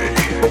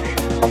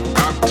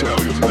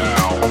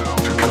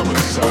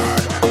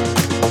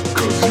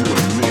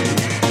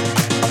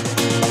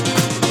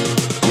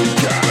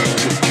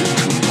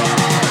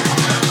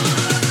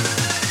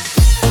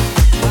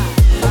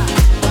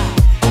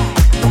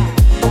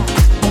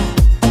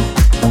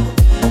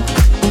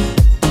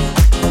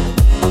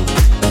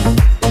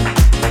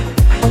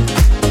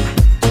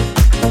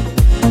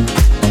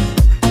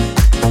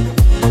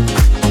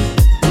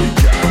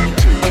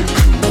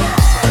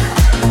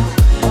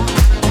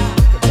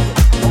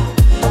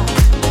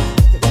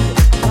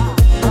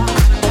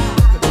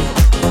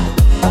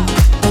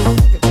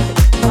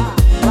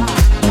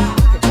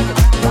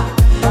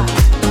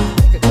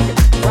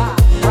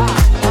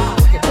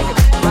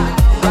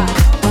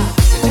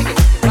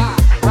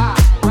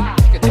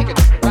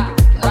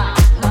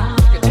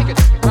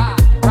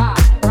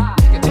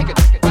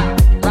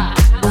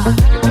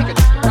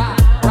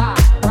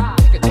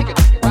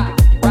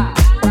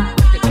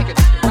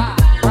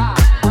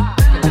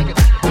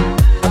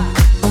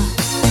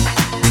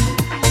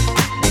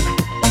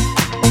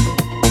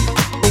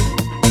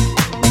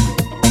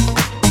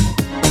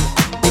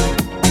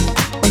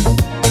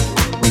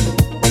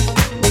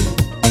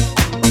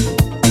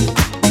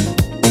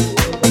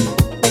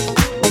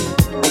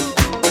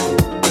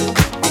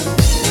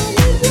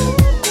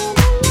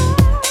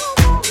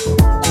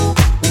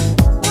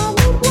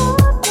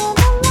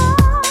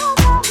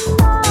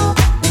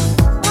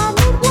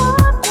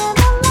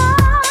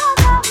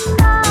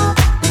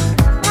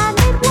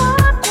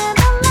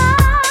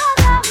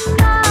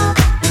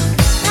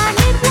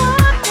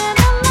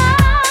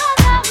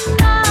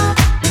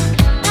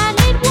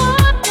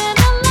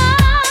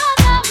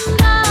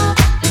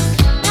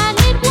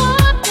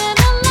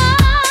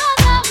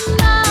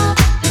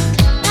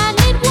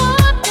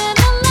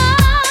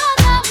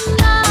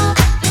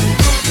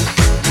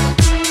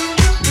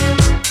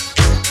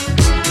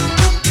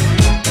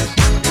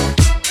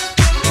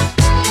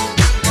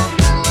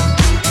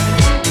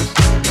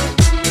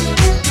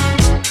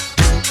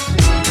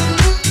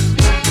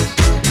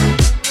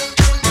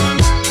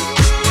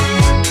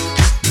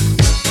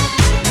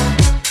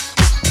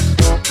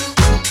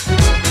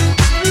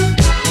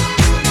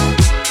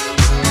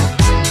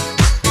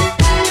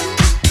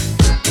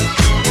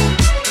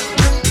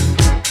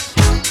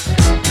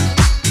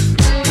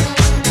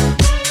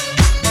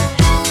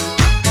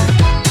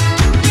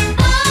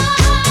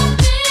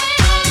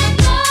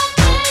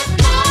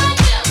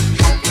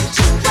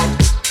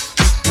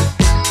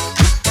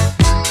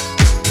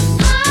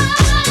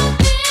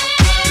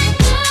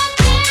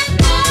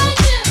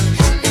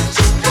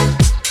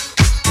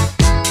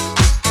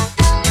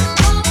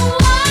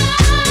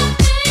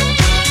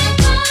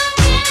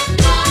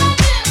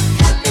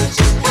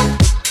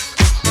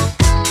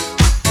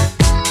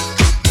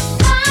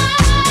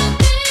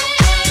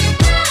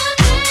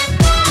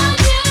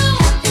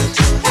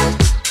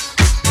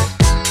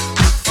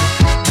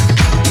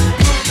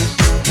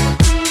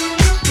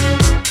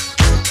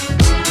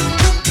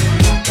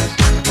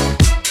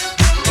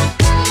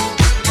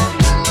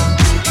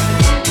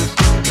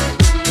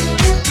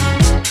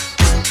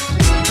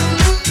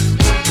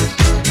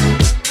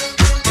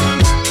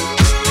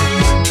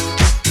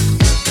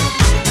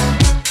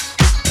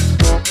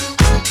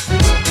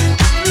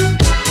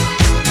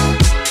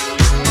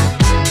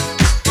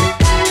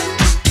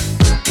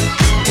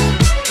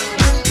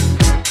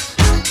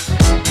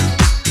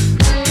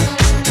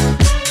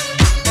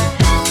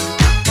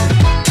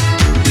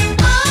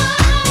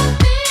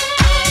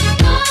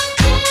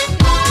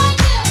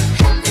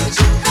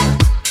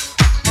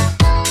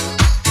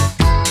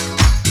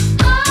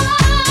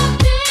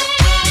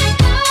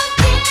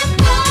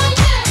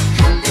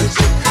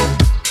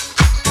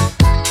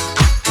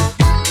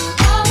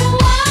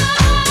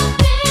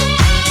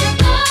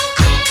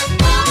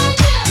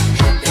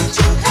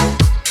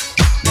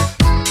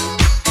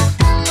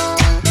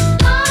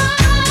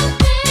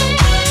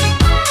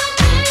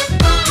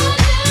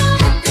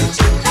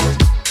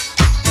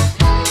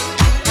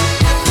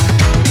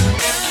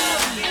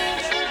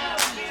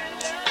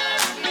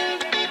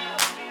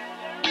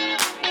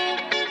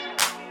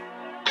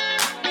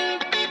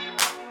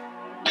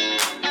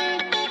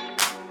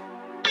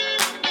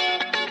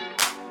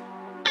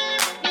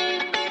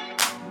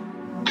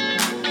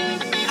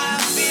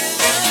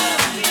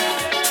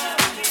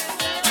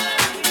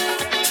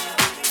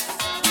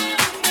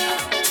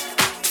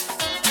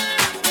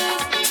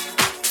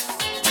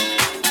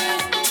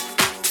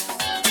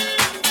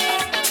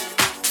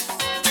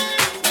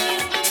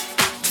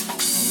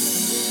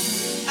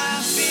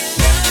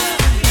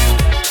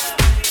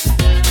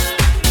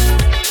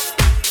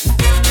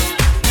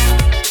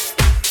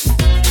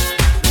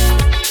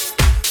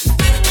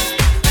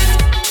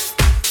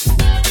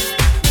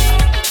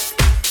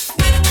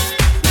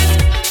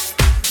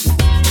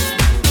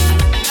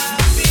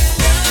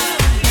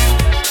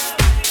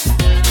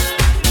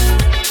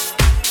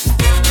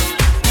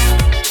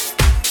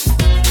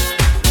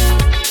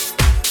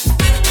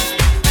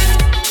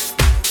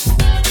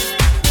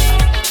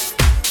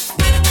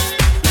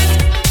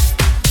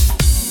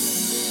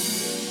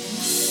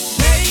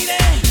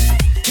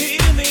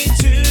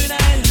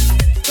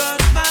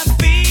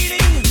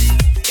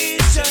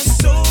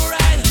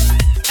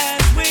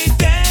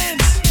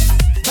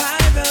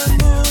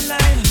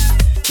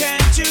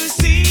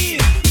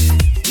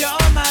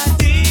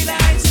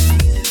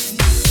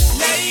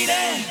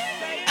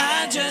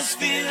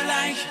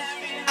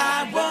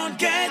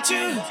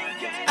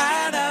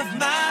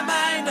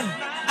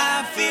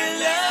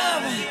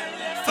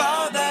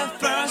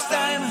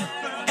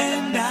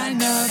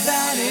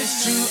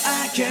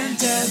can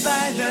tell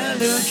by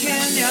the look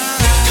in your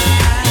eyes.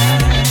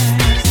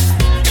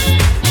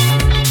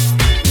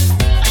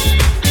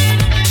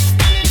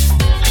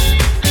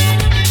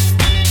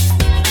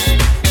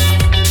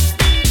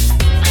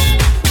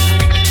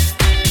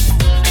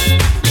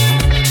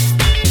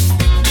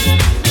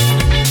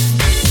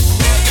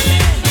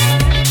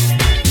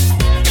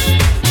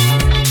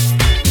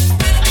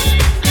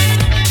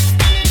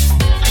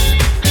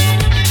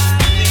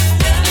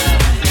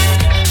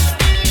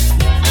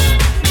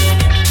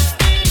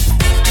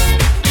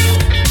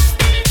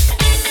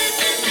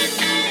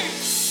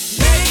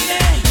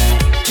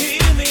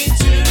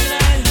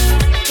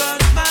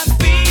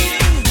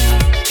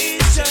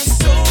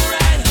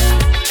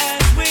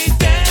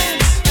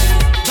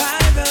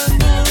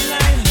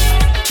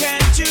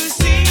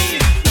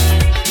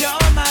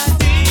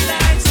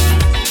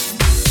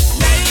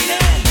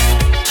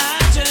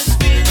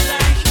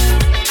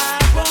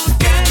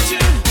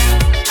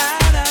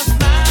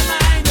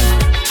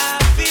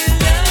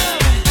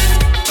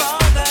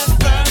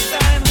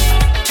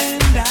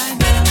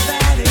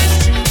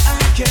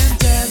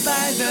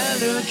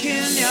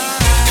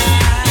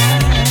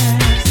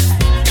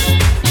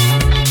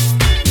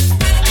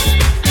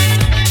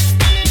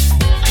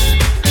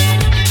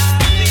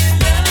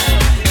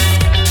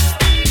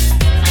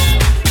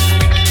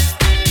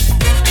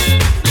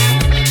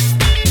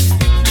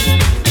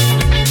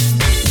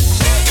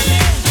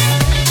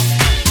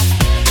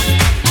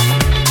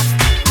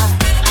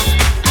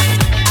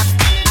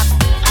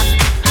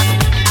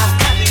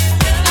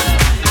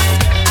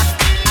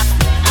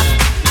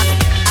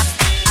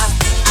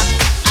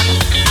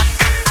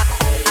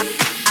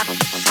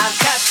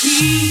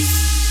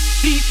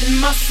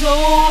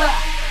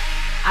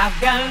 I've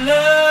got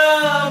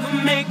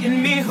love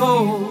making me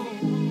whole.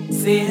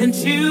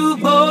 Since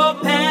you've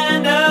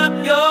opened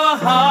up your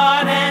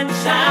heart and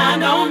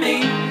shined on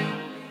me,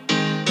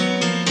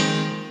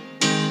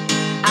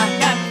 I've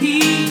got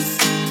peace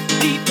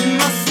deep in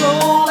my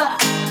soul.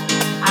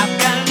 I've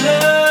got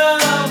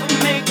love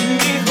making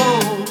me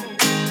whole.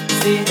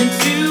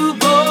 Since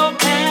you've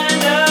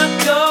opened up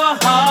your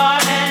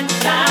heart and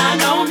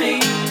shined on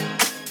me,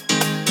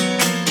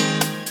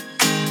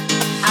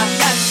 I've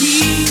got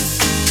peace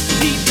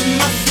deep in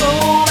my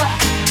soul.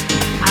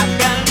 I've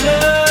got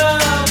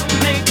love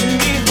making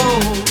me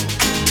whole.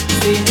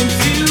 Since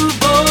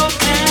you've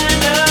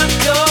opened up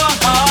your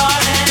heart.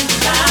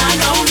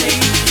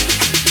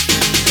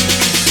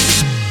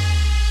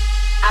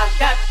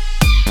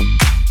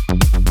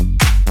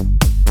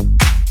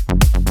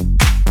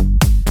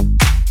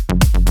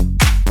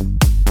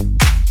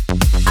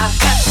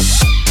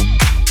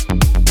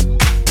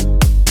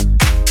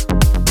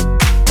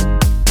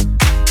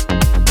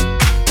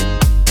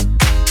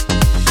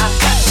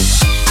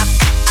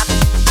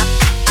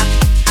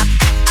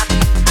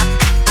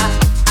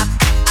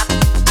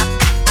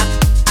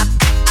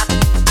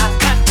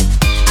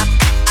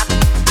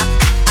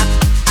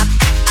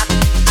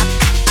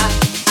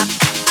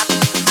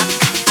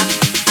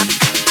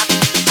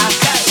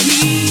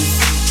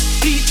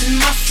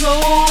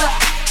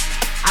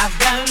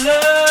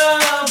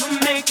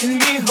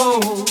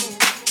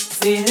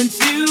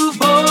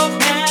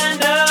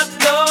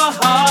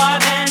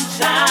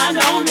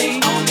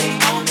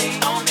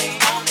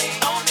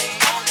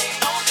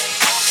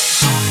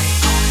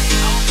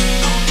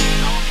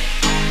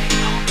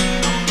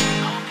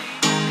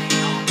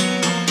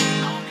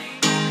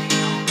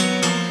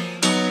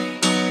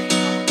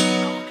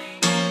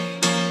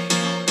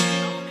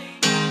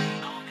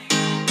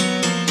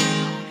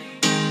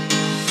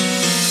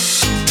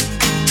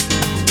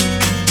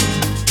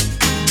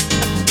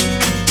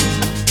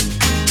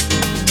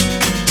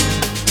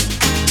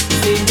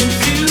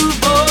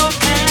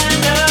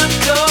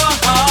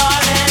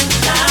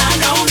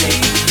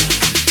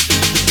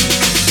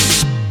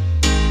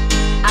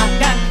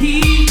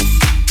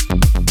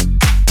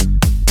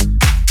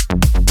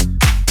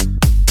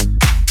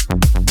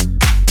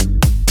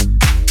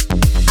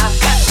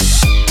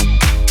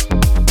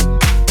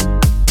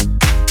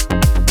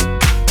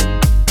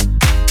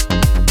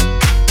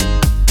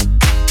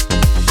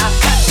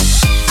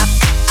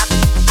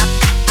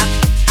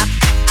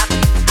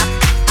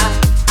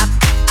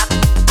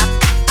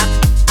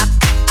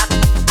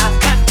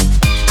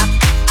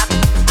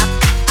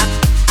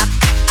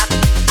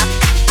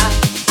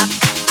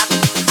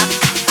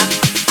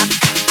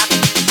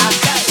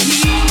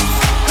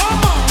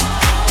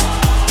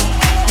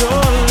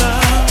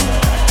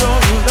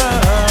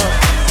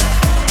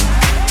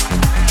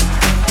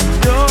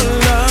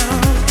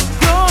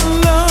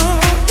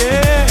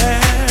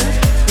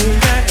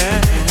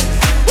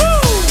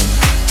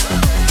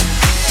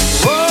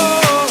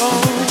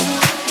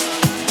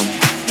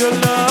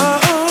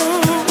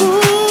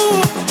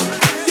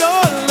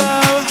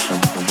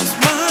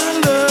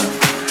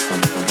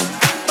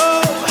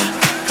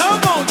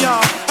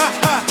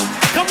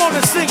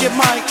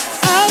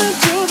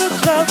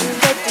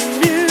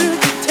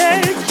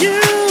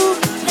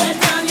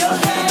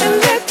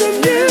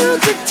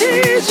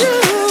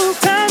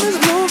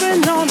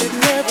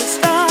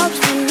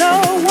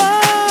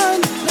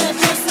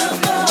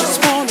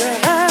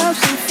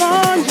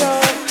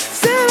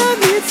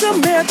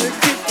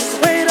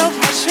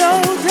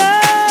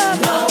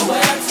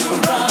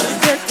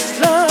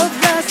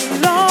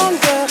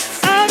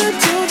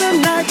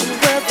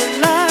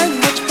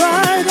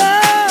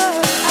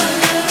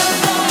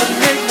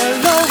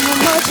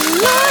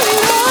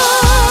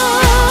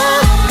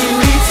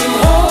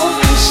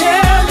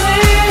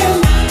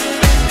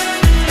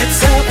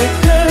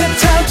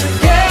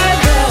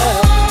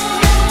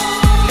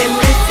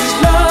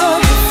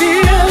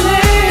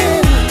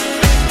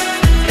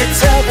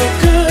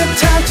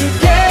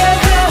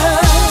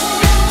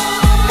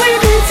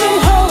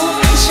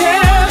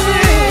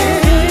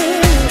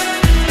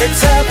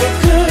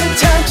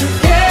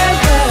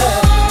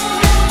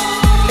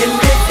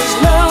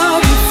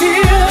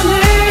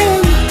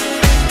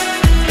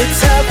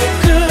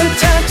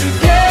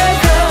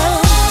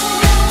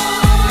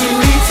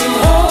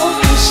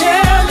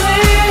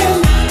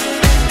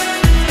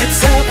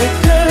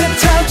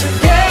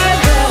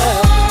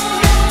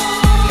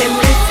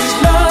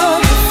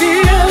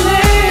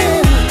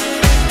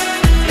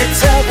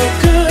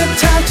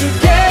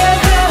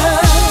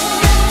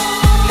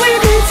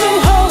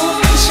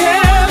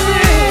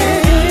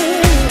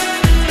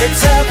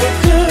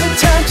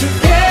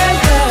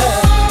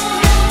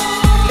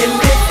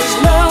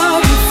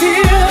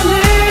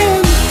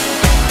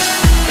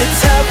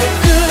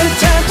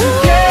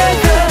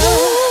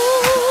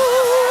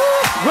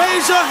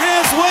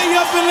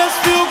 up and let's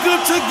feel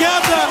good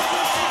together.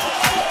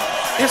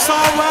 It's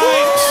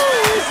alright.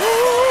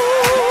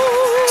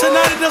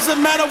 Tonight it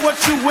doesn't matter what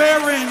you're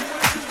wearing,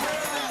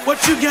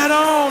 what you got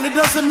on, it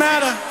doesn't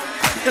matter.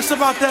 It's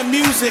about that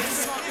music.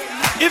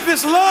 If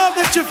it's love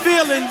that you're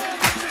feeling,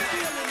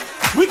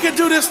 we can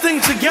do this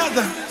thing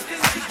together.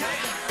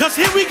 Cause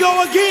here we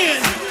go again.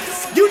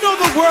 You know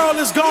the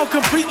world has gone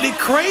completely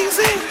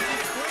crazy.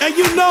 And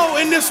you know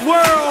in this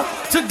world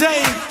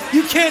today,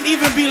 you can't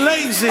even be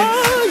lazy.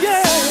 Oh,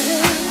 yeah.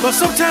 But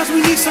sometimes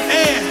we need some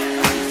air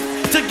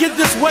to get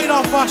this weight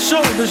off our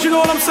shoulders. You know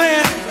what I'm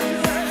saying?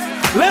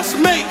 Let's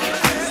make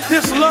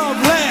this love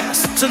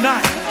last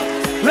tonight.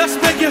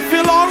 Let's make it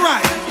feel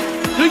alright.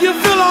 Do you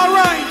feel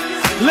alright?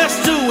 Let's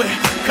do it.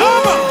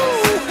 Come on.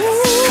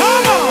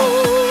 Come on.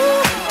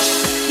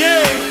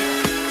 Yeah.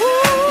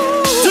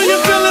 Do you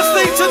feel this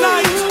thing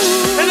tonight?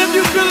 And if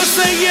you feel it,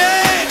 say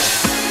yeah.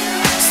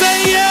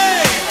 Say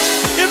yeah.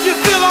 If you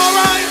feel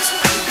alright,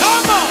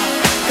 come on.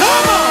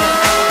 Come on.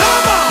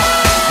 Come on.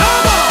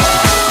 Come on.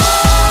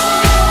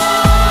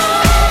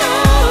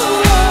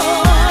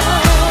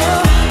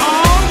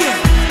 Oh yeah.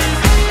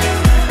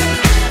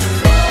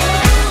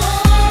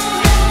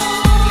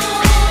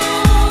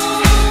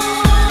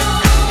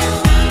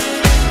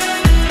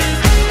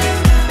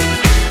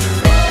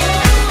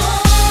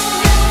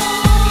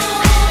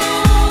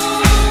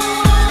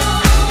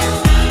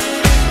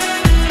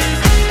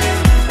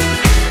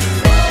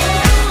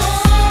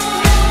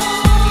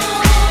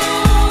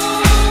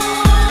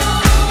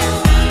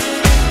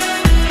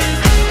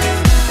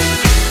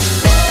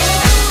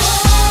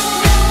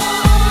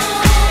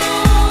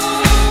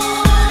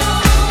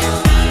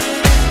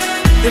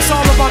 It's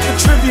all about the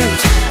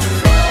tribute.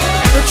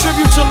 The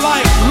tribute to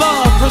life,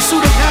 love,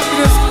 pursuit of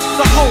happiness,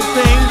 the whole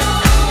thing.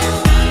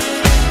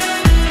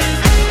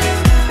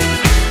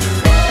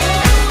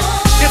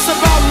 It's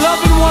about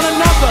loving one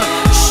another,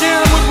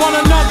 sharing with one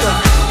another.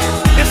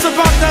 It's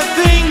about that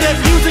thing that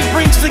music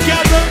brings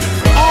together.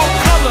 All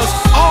colors,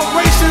 all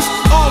races,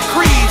 all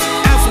creeds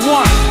as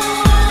one.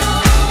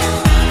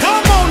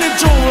 Come on and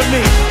join with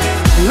me.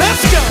 Let's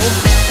go.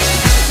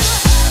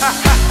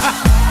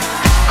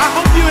 I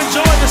hope you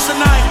enjoyed this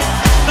tonight,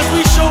 because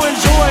we sure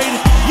enjoyed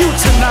you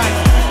tonight.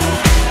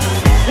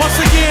 Once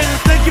again,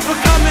 thank you for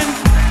coming.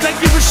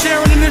 Thank you for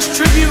sharing in this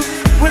tribute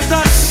with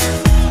us.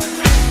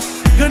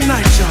 Good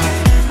night,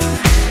 y'all.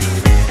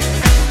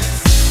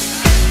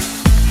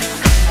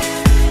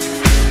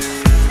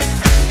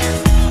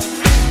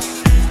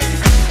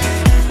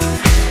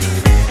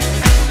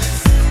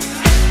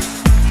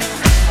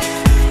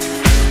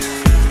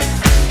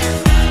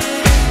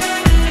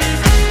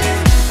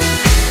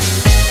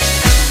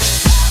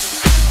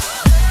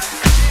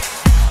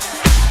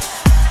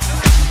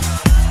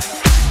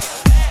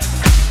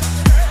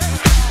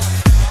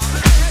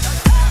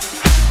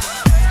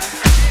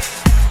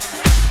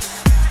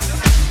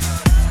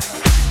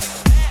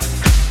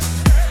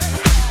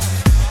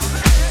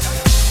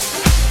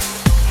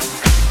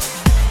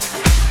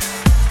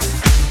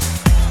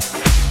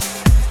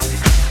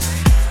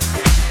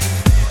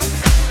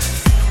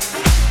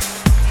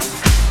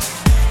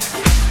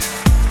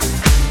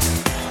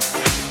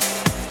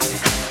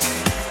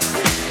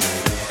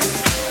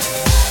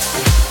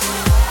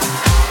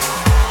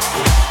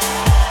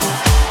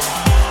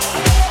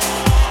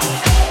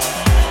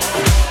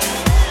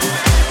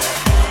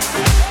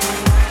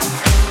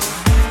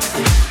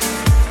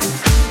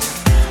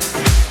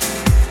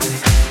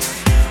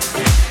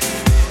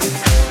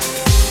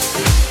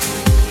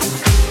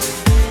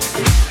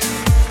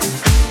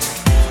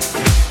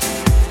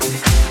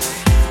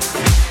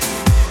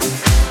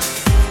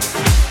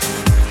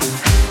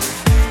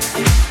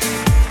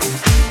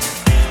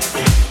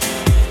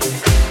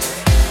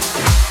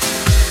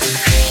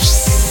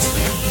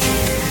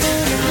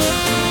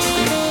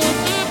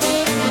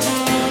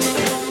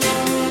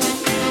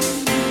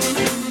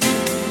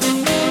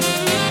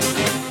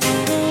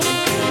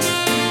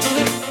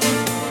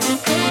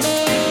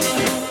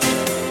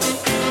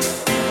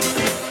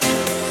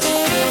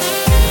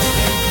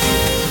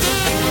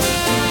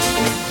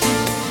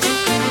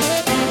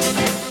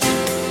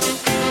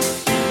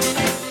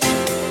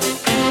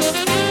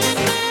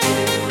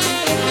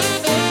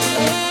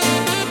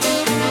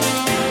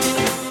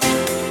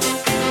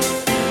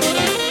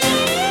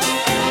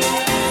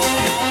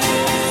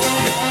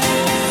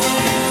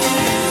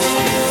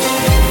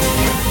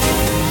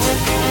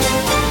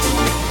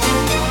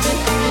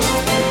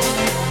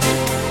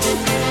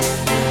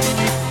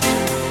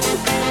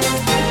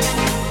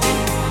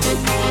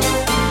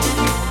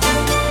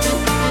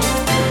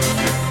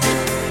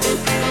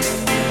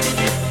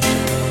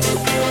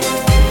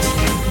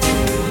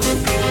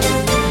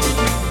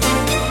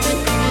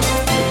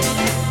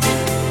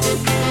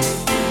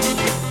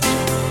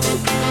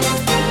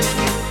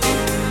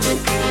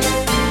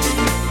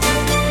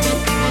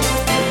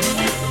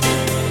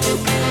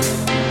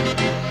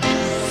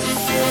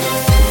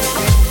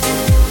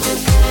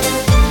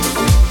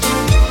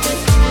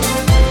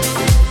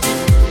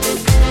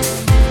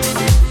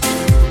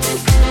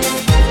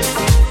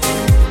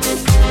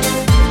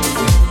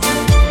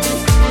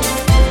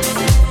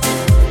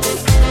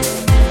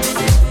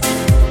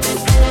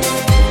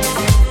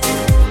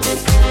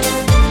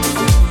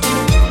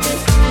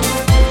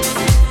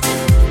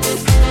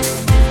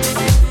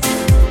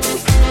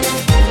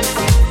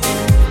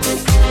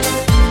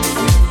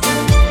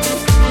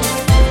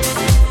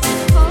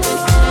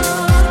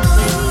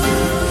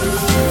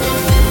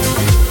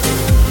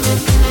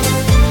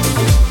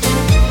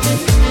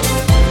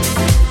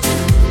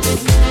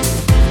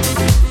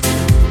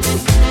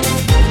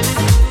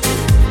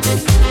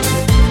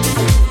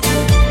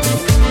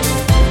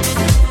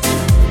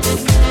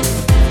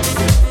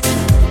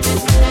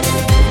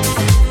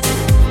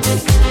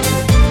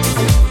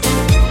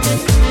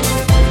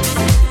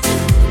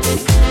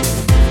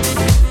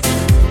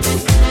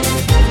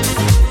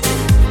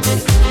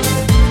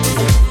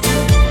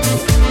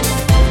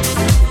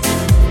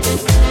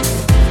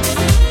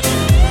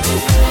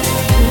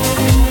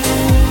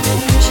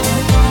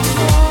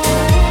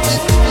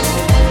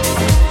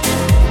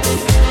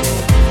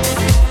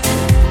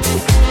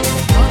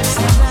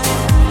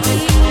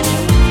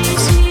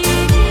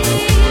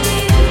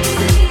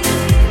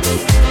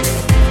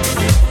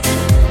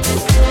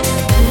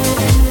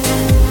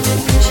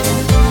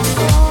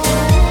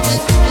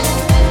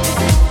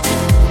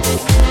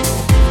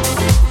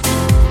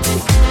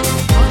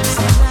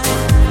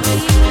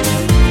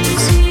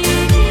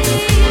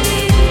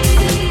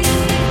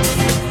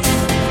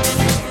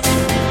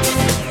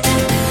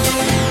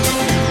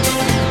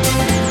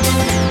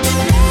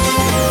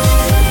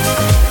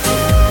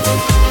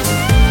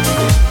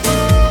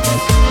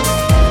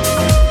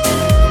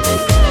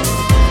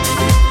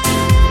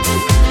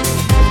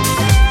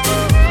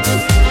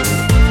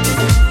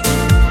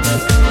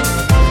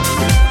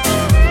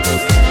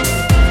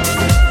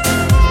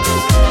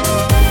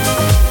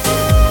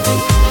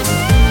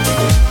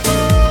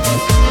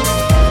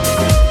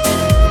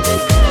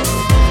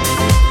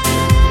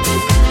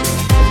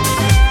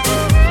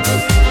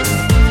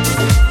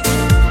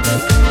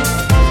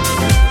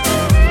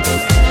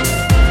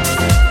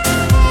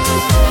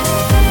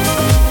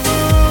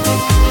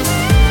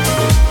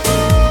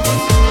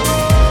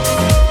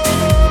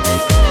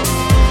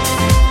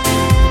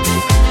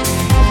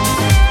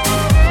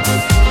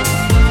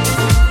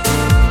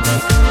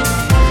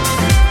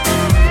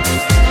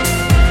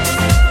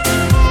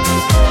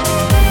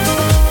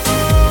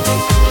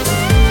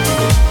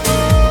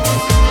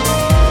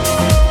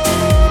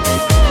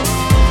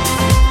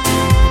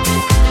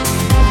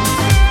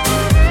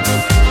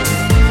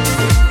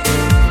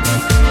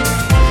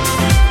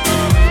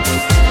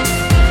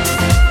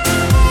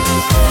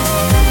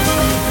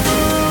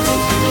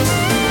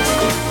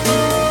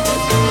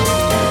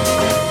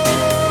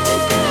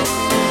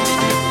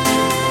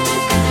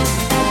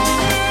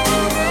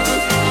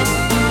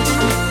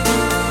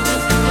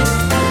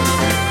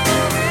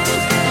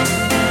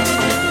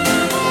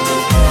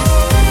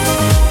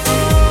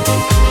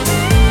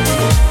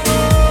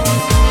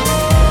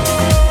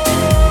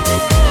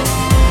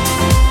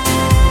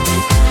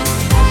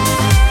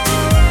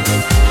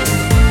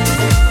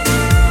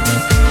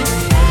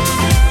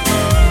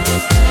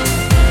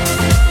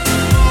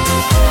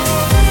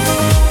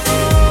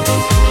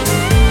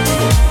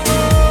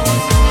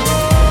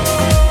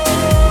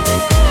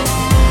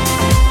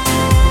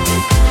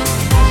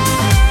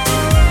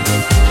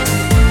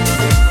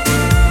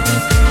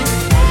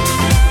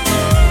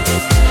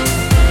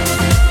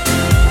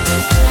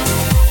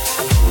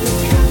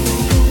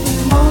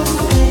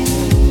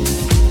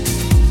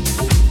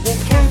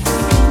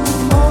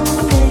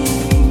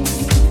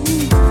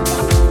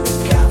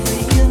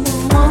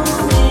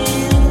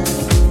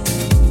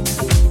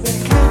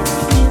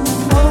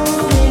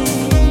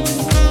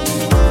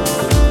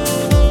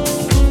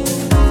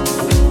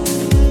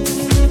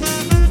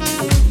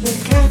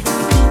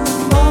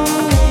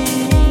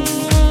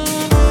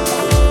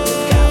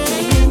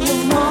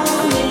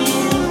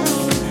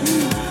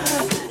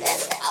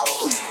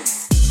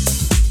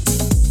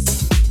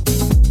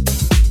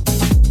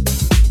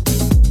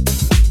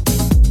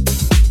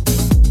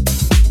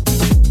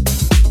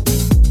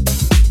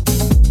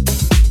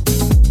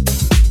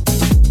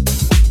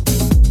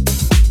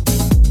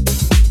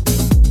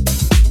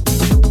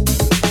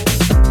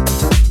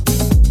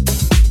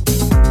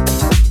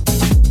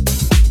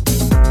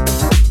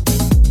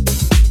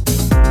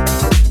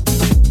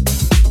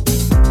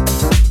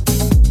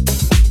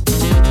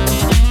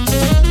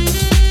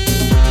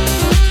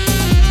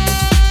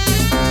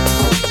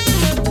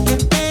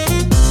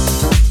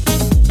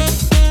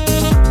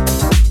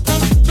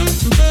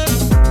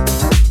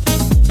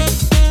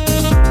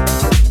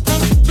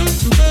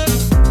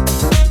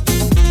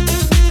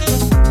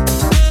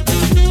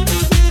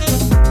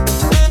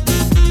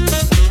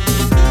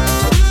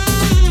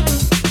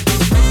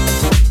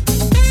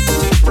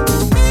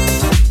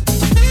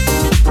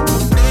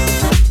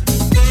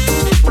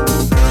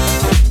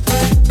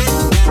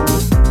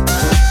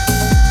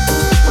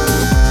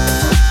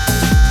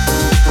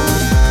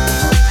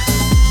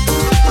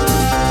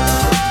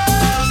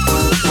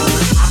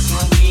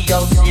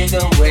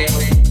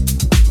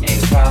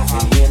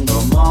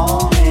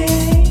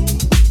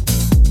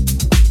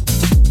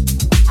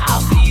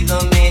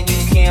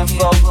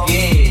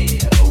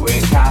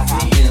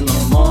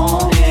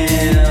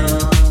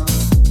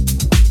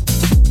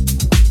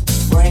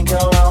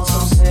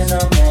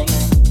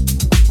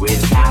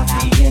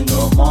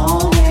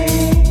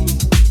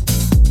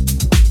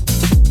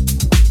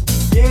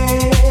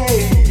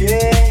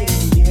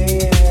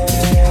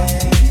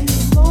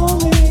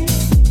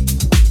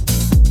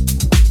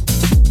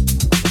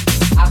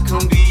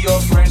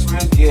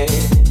 forget.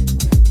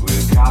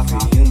 With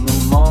coffee in the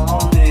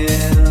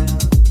morning,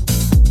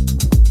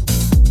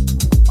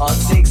 or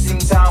take some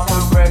time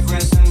with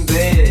breakfast in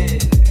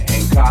bed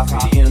and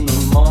coffee in the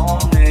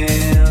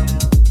morning.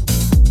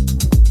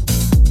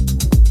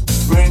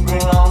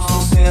 Sprinkle on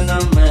some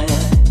cinnamon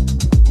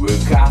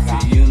with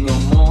coffee in the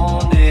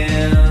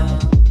morning.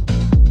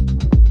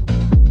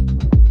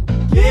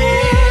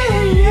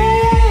 Yeah,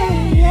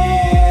 yeah,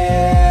 yeah.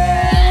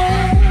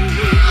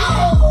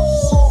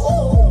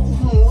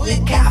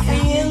 With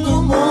coffee in the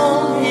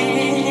morning.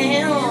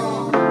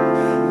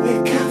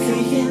 With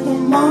coffee in the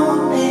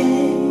morning.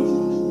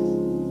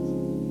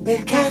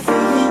 With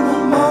coffee in the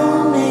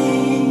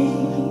morning.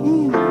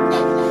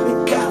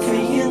 With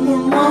coffee in the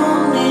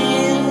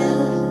morning.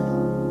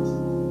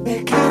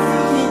 With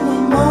coffee in the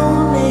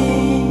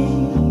morning.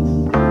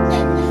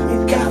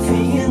 With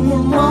coffee in the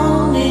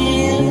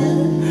morning.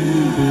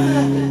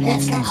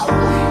 Let's go.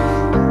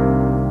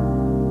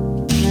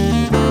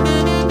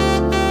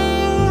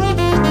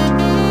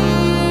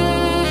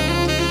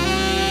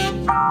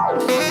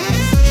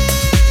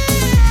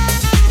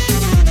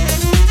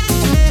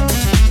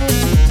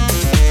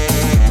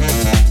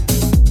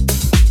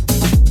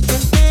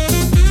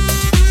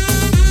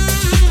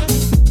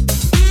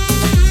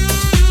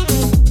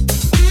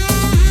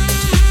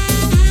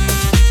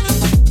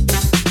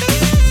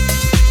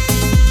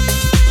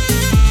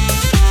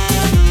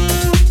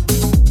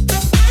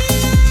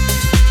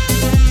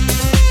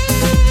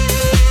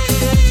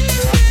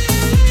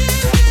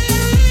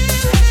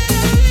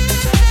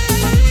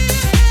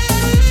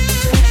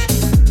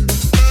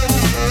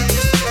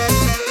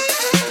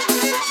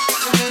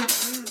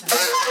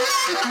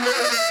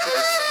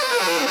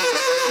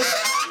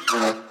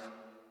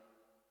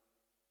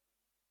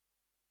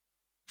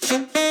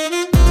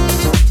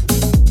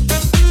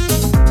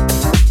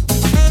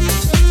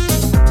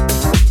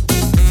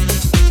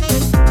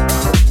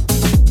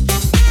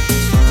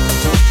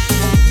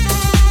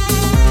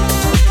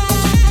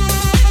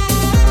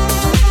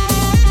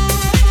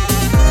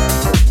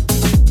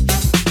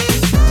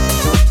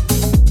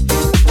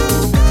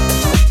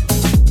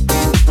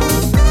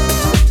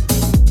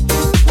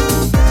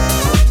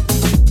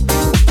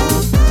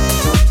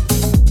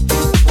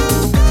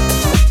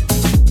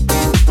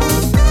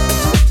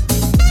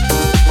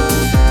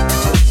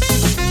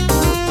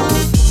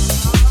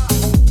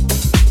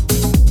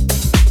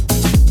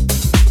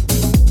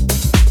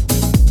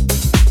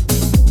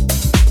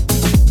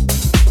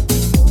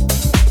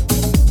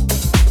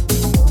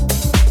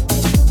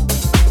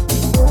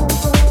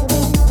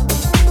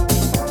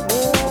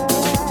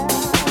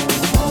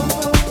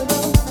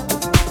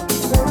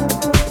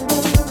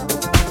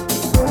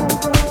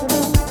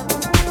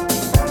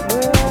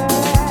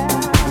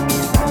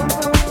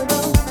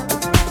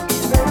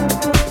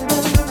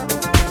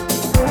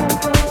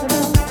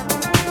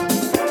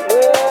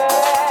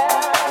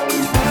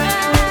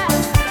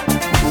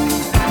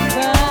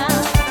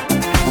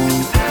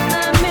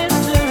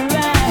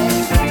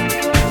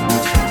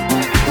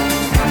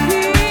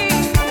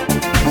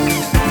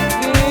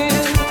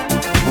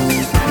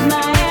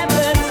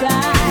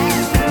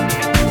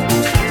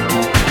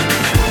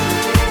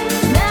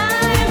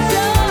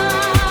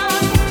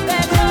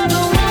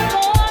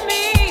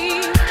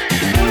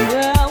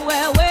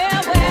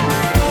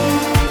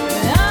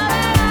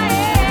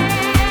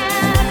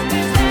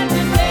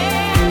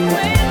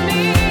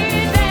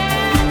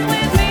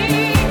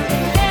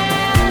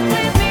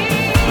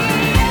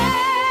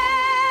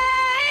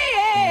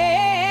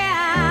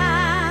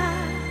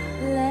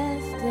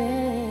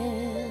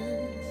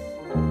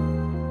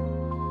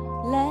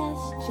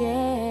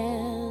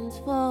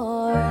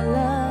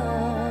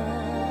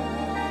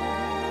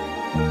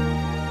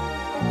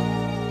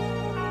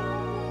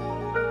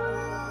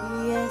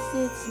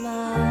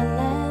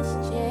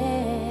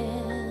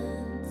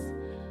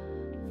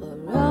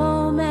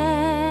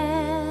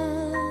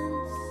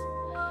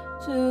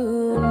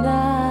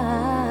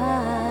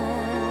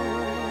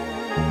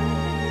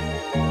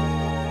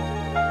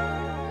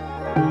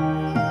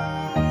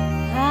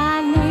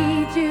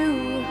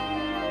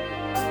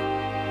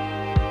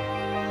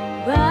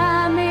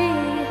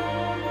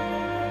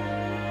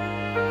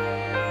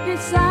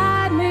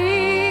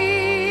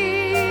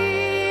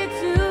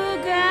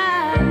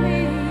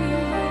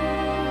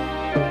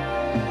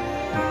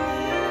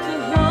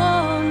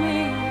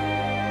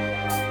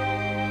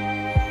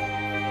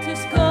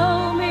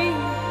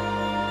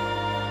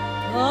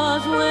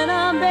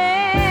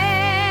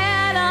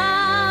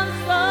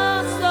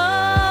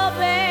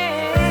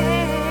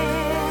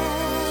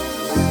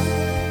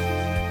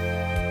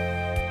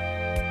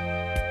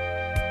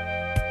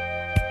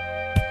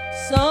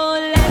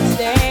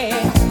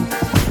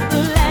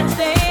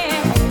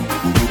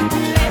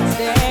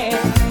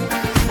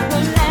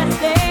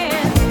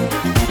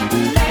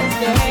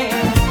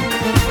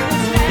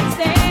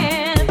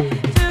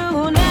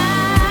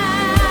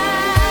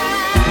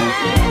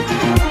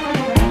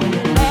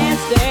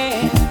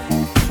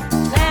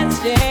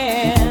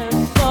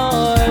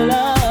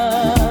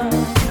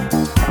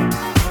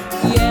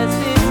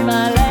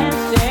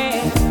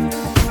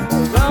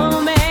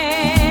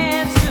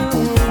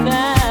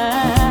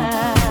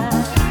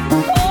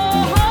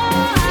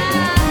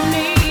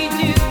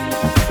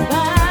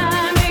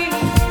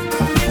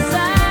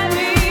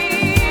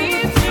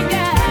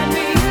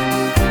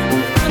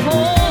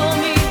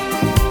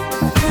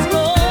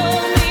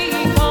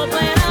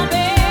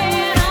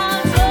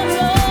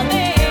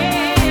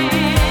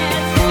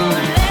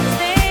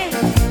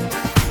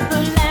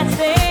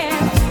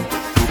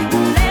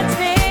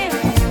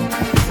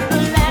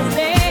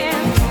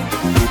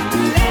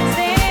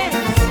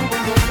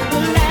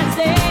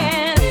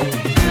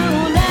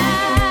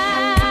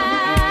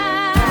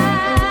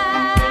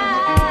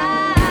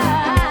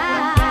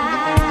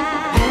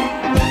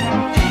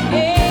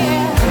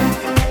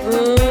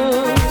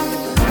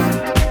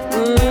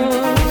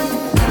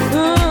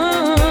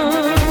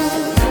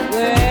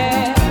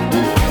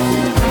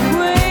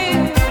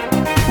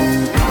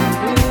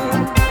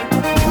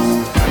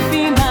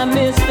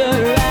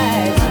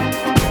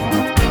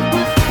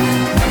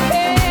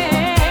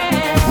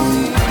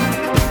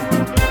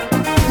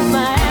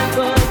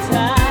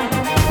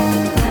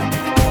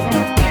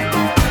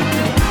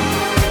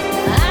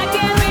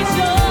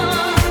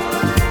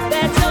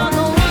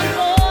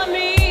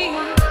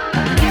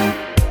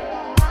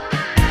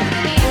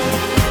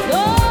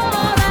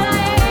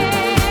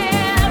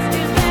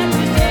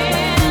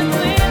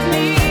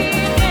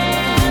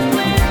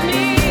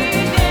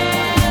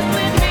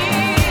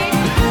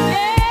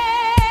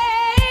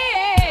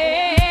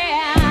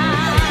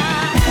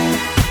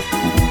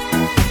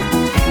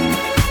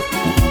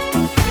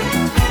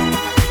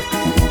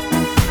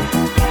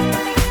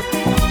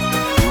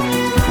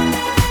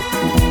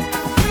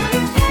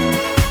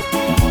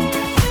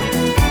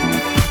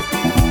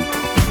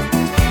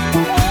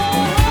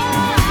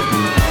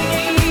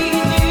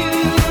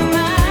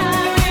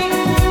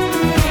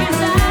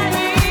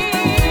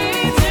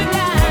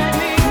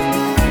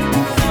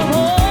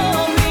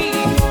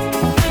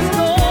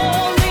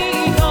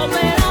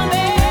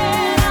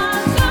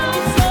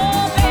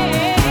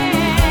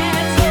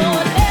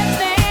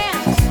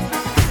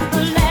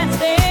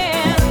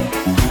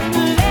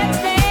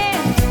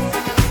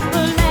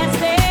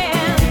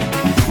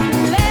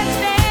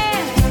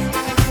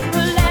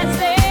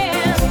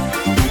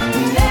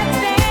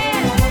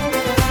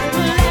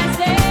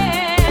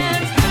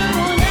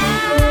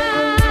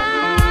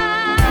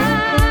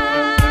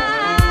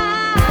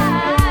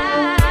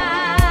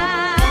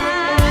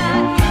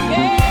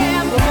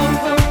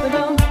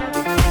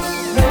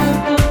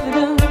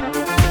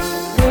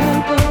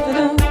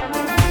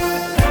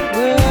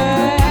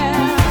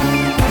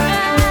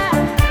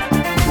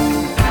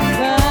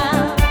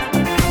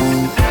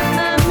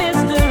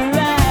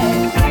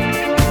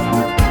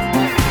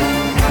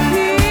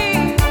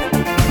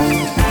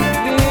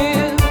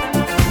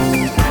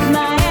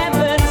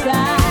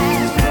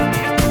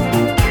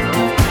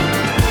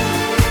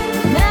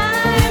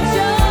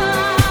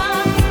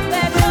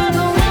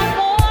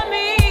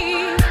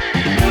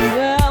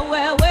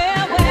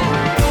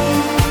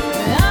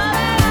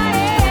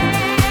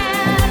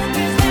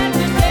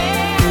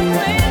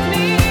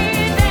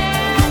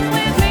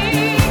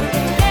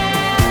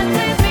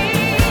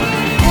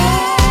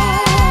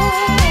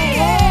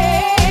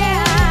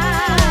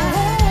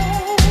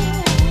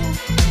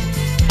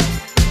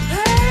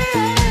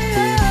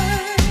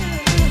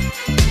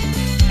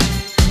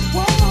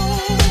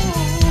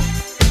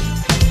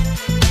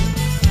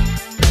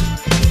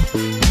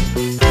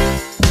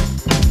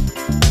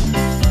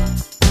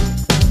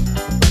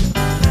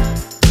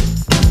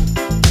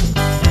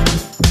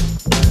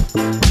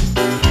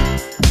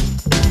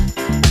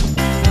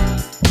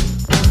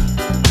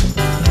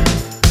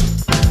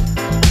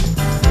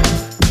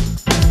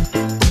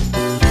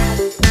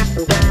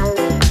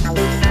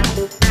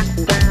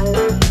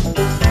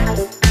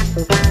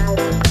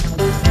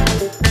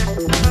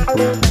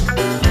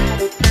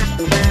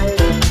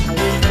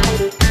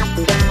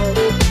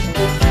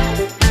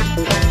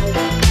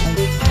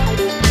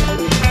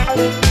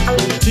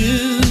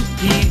 Two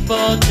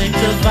people take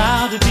the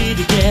vow to be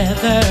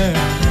together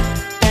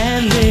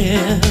and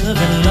live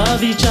and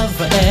love each other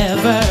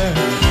forever.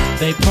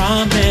 They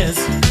promise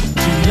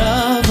to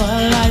love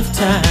a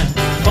lifetime.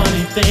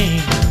 Funny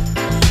thing,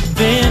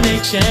 then they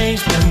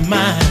change their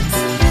minds.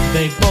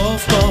 They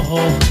both go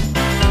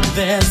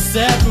their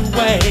separate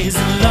ways.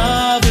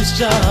 Love is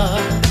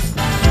just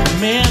a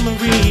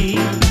memory,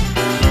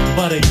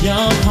 but a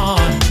young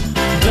heart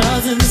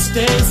doesn't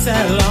stay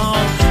sad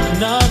long.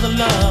 Another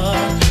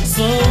love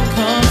soon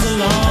comes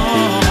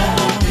along.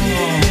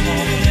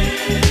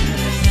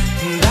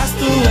 That's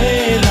the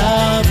way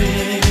love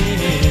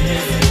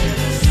is.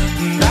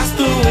 That's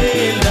the way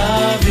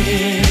love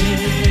is.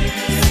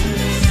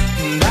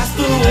 That's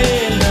the way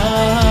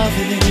love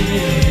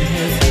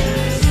is.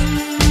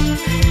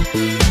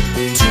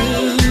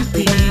 Two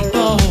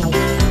people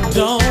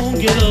don't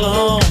get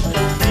along.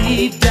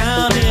 Deep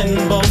down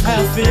in both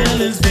have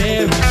feelings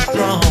very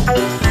strong.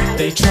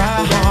 They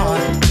try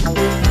hard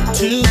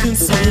to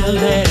conceal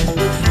it.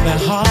 Their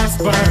hearts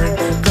burn,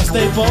 cause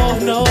they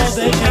both know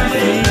they can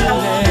feel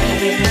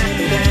it.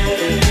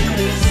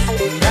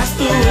 That's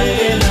the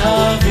way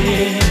love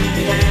is.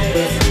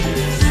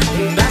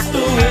 That's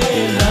the way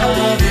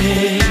love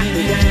is.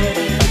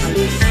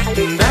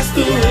 That's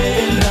the way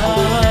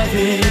love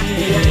is.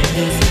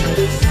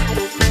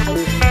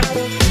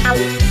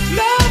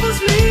 Lovers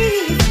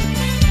leave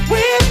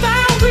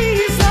without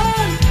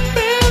reason.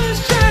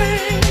 Feelings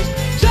change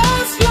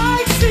just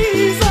like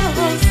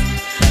seasons.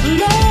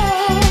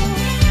 Love,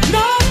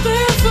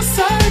 nothing's the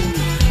same.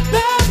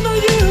 There's no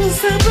use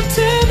in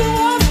pretending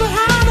what's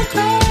behind the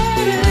curtain.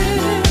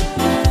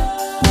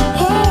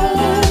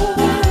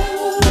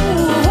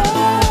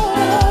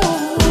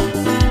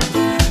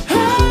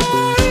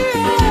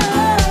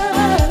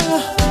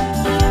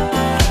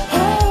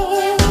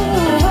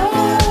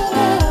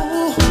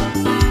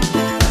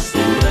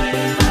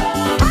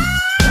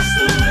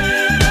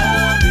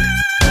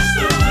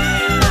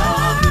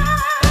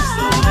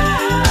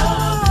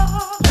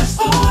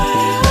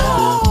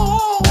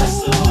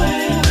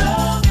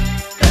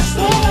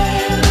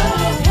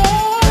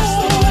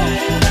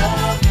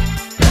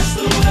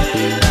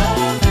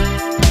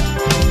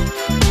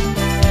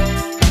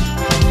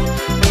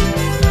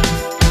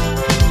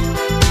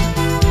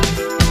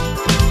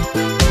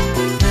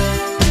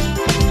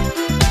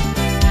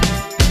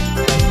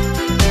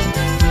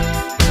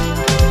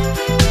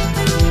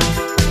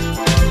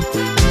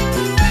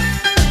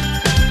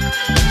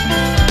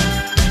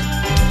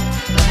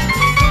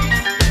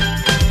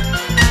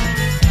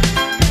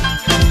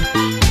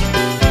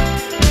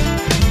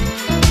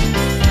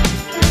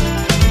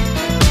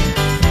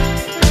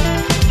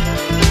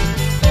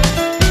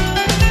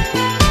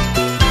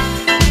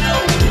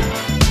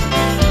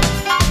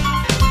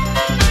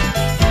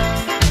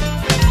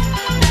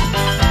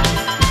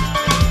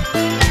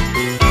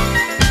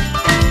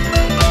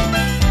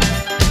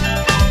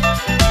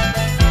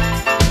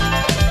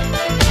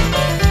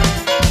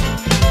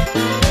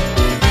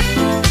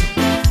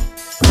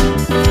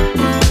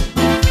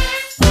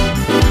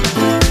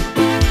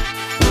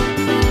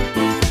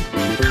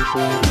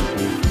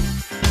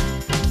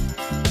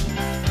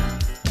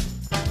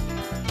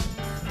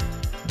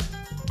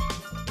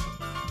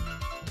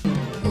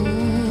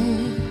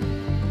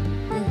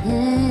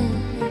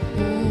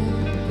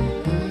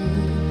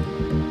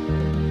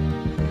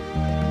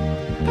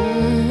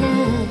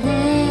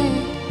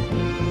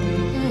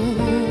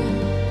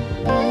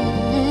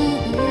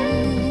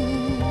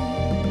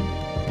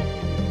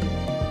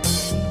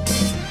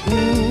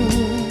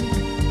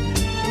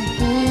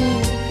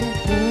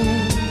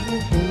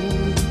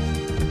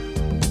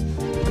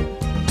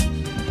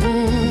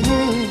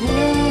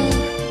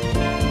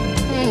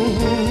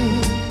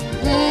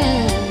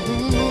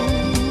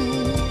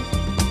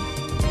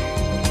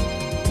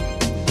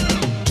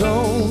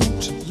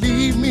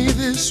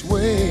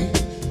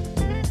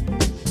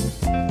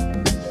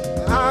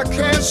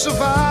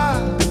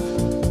 Survive,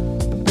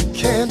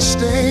 can't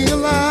stay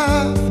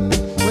alive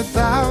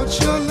without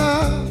your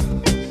love.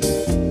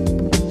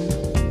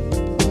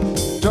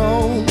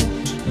 Don't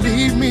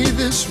leave me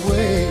this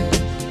way,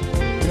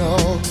 no.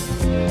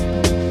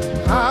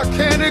 I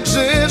can't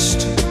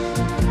exist,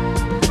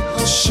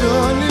 I'll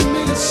surely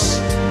miss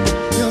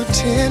your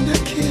tender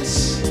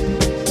kiss.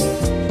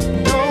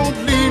 Don't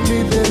leave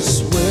me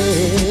this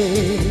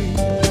way,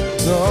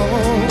 no.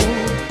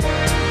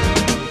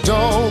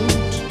 Don't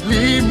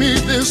leave me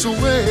this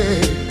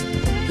way,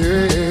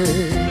 yeah.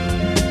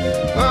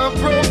 A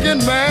broken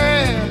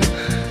man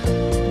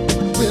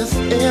with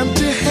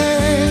empty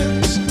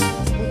hands.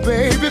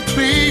 Baby,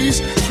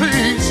 please,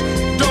 please,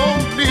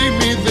 don't leave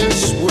me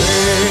this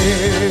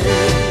way.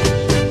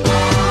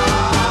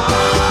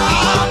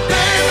 Ah,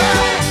 baby,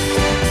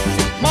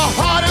 my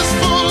heart is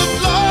full of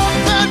love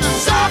and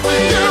desire for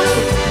you.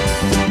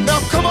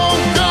 Now come on,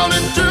 girl,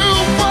 and do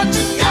what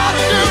you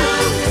gotta do.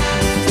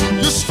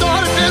 You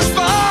started this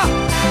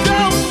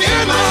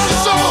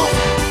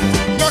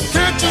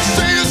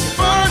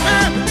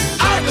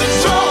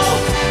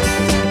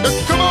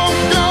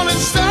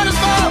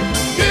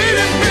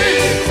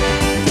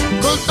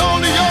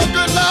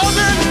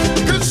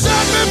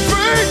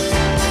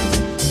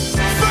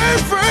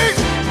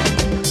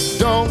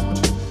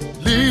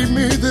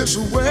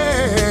this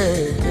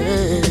way,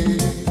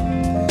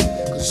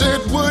 'cause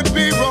it would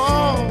be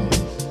wrong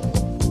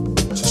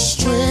to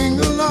string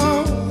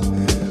along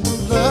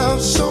a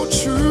love so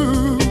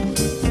true.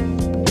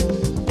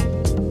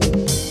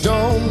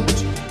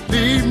 Don't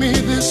leave me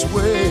this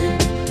way.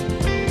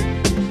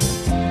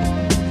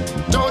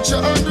 Don't you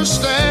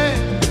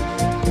understand?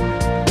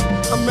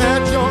 I'm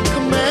at your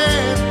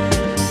command.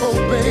 Oh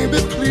baby,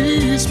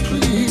 please,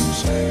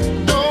 please,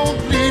 don't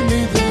leave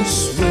me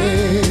this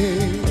way.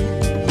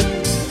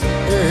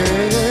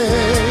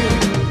 Hey,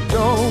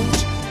 don't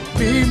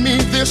leave me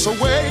this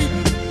way.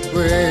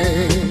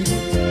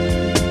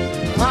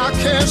 I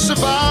can't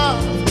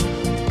survive,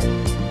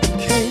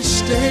 can't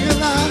stay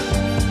alive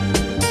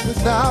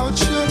without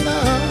your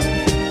love.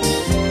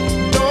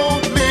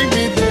 Don't leave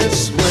me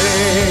this way.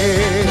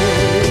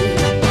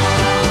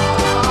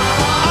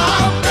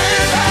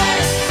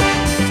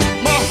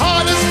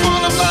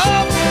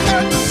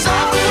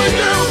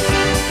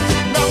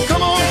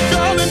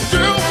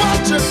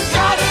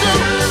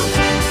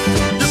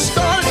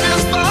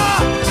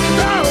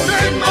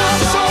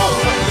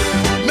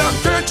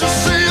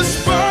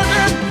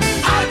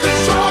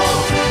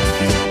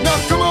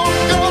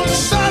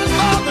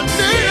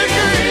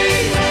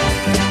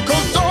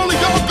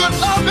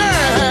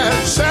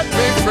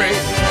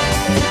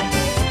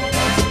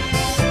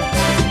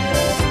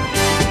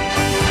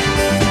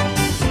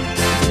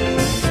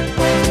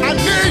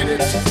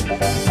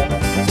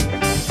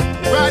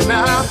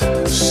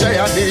 Say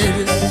I need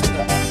it.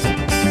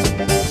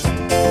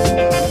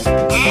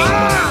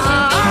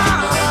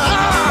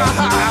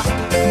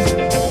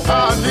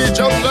 I need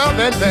your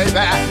loving,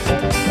 baby.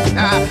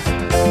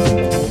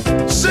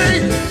 See,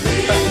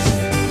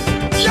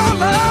 your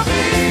love,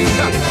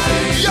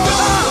 your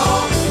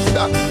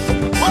love.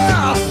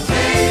 Well,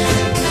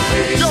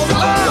 your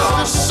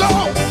love is so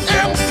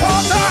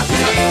important,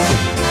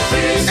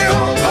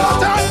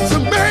 important to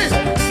me.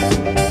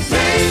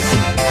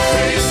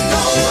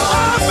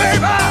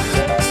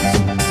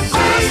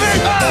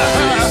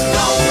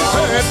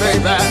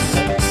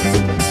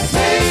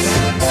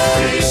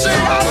 Baby, say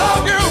I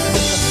love you.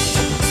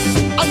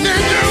 I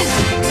need you.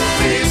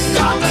 I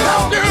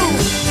love you.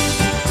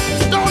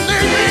 Don't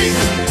leave me.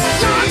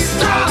 Not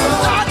stop,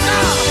 not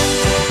now.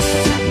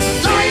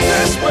 Like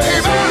this,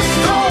 baby.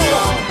 No,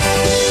 no.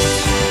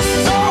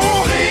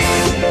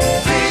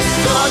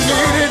 I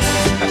need it.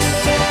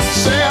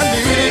 Say I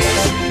need it.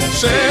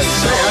 Say I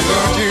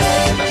need you.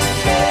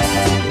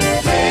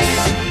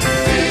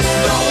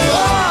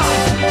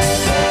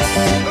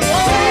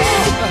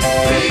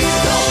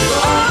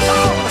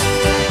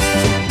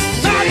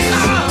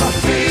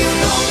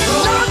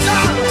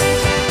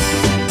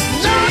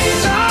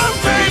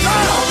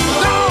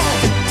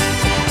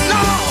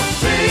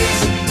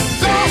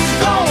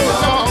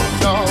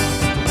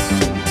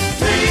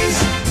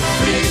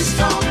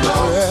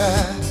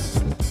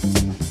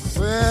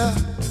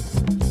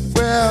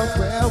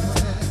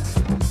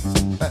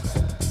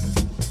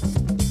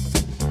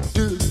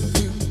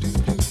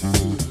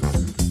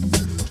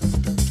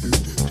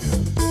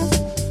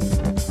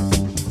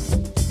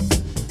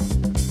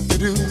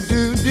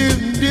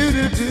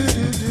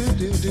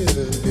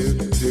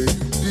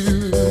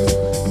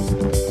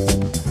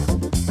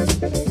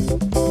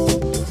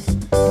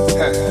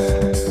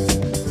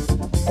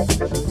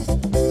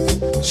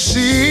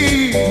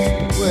 See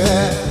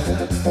where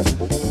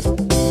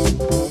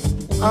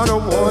I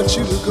don't want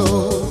you to go.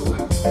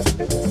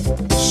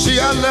 See,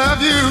 I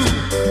love you.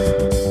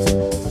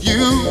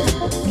 You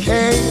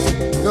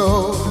can't go.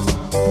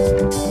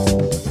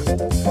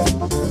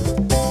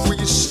 Will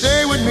you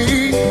stay with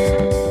me?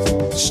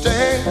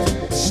 Stay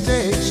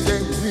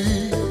with me.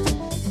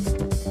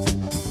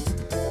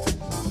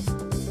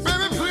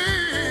 Baby,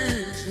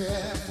 please,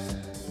 yeah.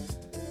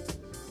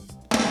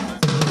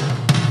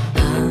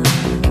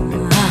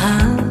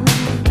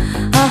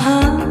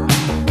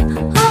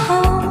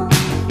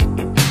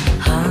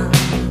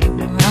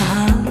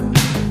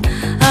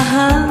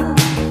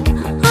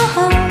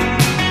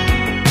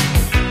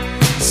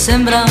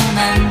 Sembra un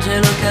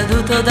angelo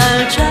caduto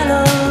dal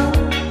cielo,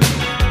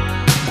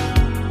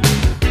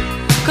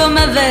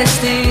 come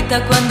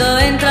vestita quando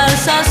entra il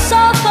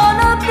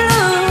sassofono blu,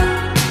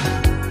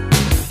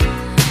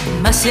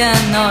 ma si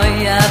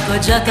annoia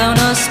appoggiata a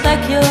uno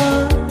specchio,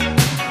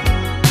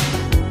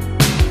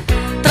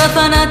 tra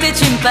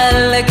fanatici in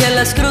pelle che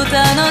la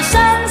scrutano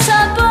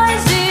senza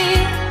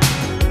poesia.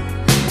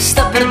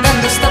 Sto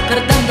perdendo, sto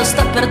perdendo,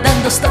 sto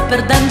perdendo, sto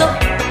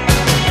perdendo.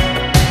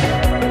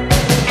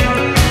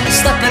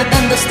 Sto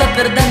perdendo, sto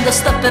perdendo,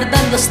 sto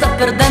perdendo, sto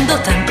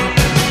perdendo tempo.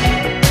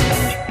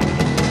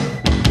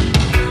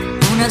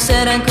 Una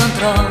sera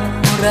incontrò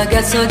un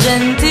ragazzo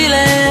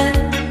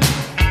gentile.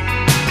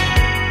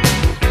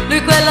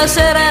 Lui quella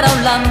sera era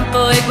un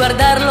lampo e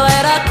guardarlo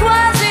era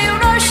quasi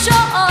uno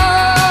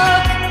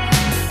shock.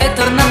 E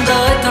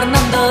tornando, e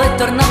tornando, e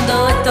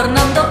tornando, e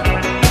tornando.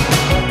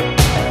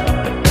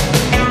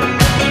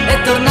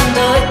 E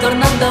tornando, e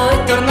tornando,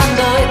 e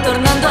tornando, e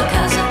tornando a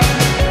casa.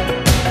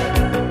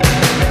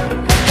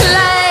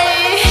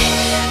 Lei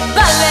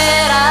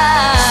ballerà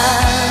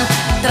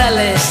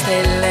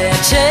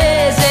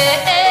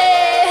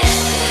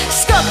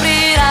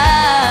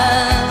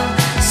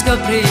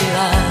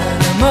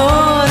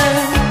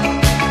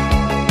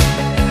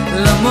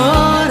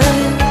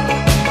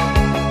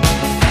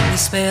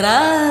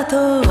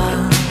Disperato,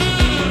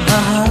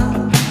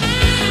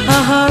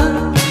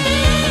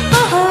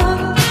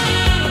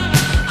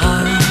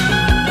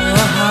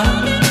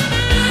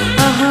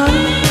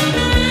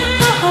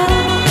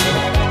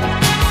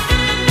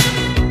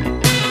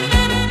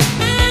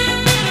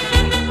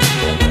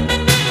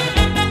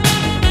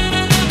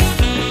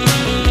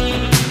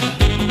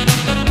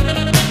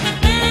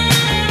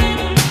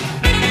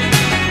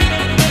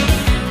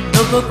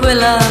 dopo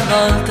quella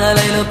volta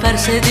lei l'ho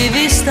persa di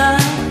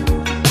vista.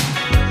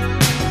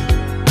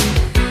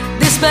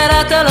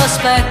 Disperato lo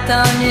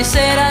aspetta ogni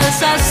sera il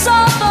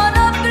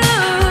sassofono blu.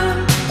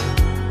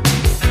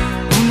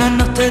 Una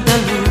notte da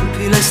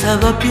lupi lei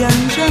stava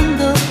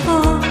piangendo.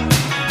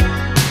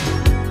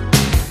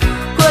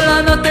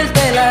 Quella notte il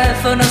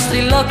telefono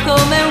strillò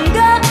come un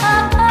gallo.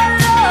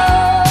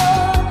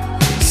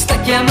 Sta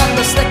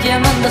chiamando, sta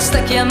chiamando,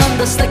 sta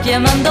chiamando, sta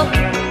chiamando.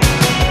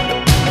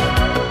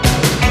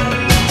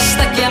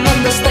 Sta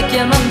chiamando, sta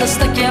chiamando,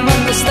 sta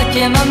chiamando, sta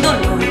chiamando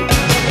lui.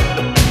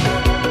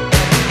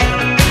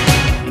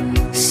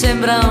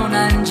 Sembra un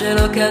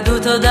angelo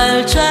caduto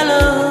dal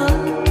cielo.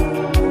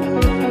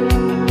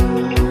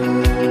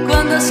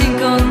 Quando si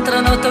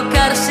incontrano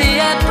toccarsi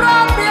è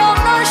proprio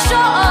uno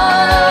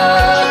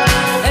show.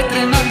 E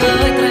tremando,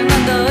 e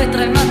tremando, e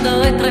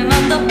tremando, e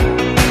tremando.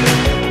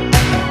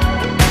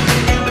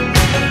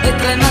 E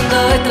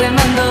tremando, e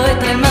tremando, e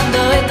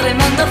tremando, e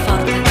tremando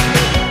forte.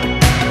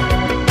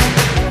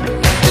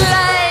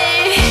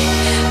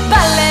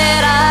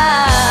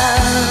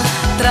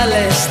 Tra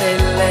le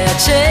stelle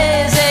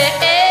accese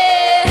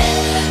e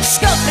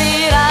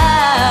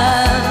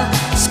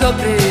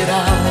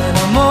scoprirà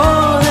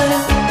l'amore,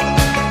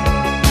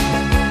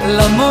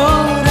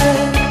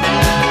 l'amore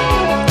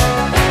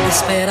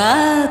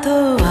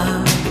disperato.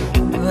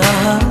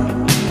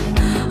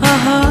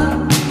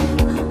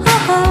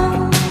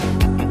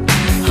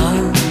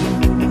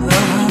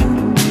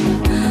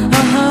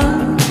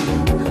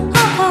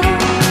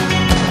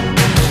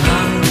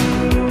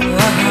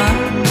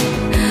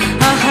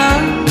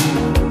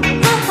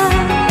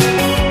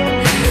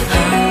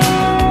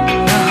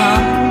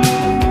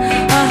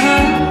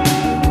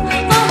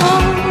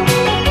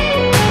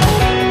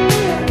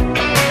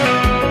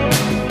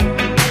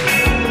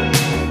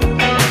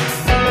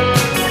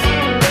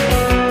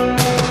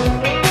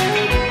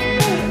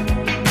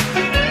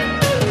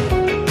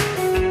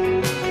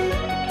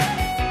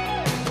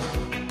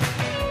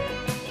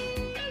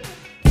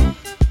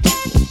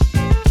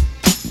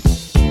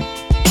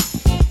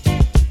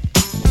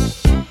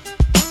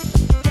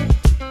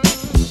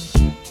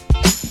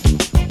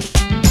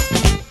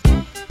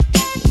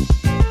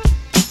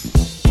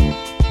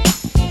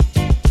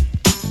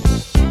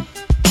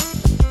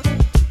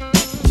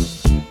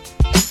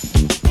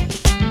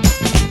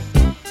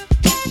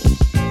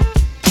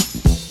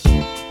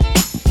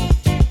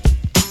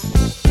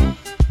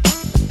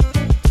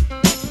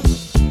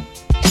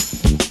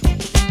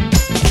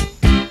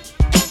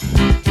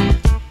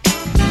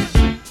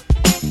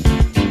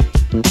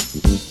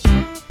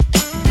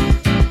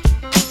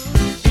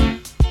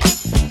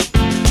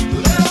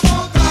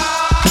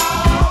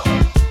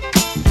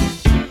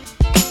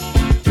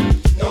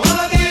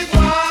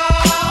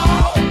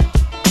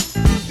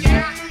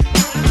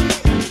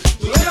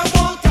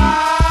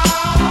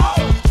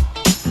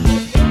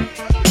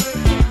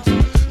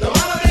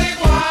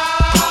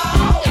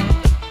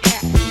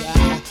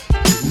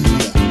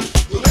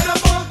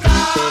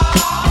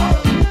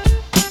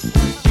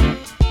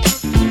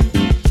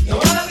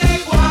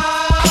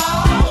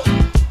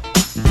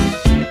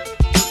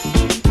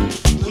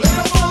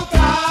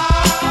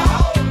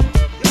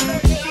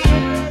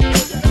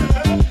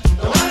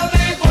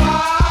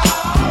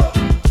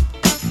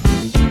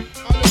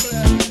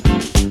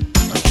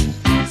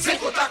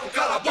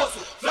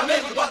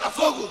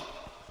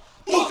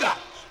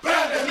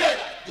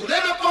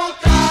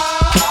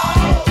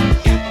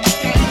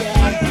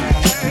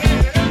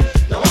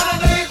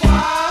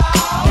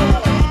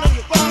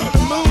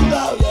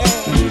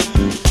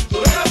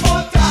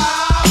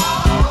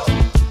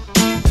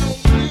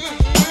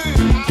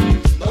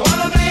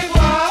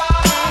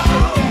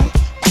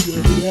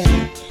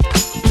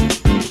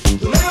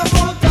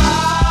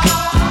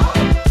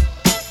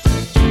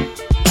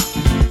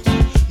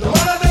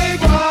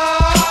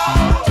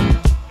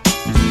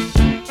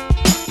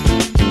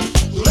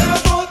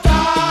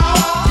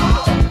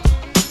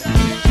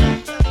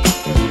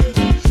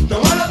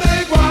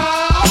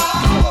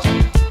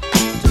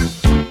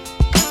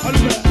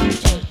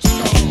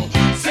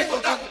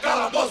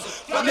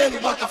 Flamengo,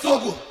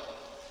 Botafogo.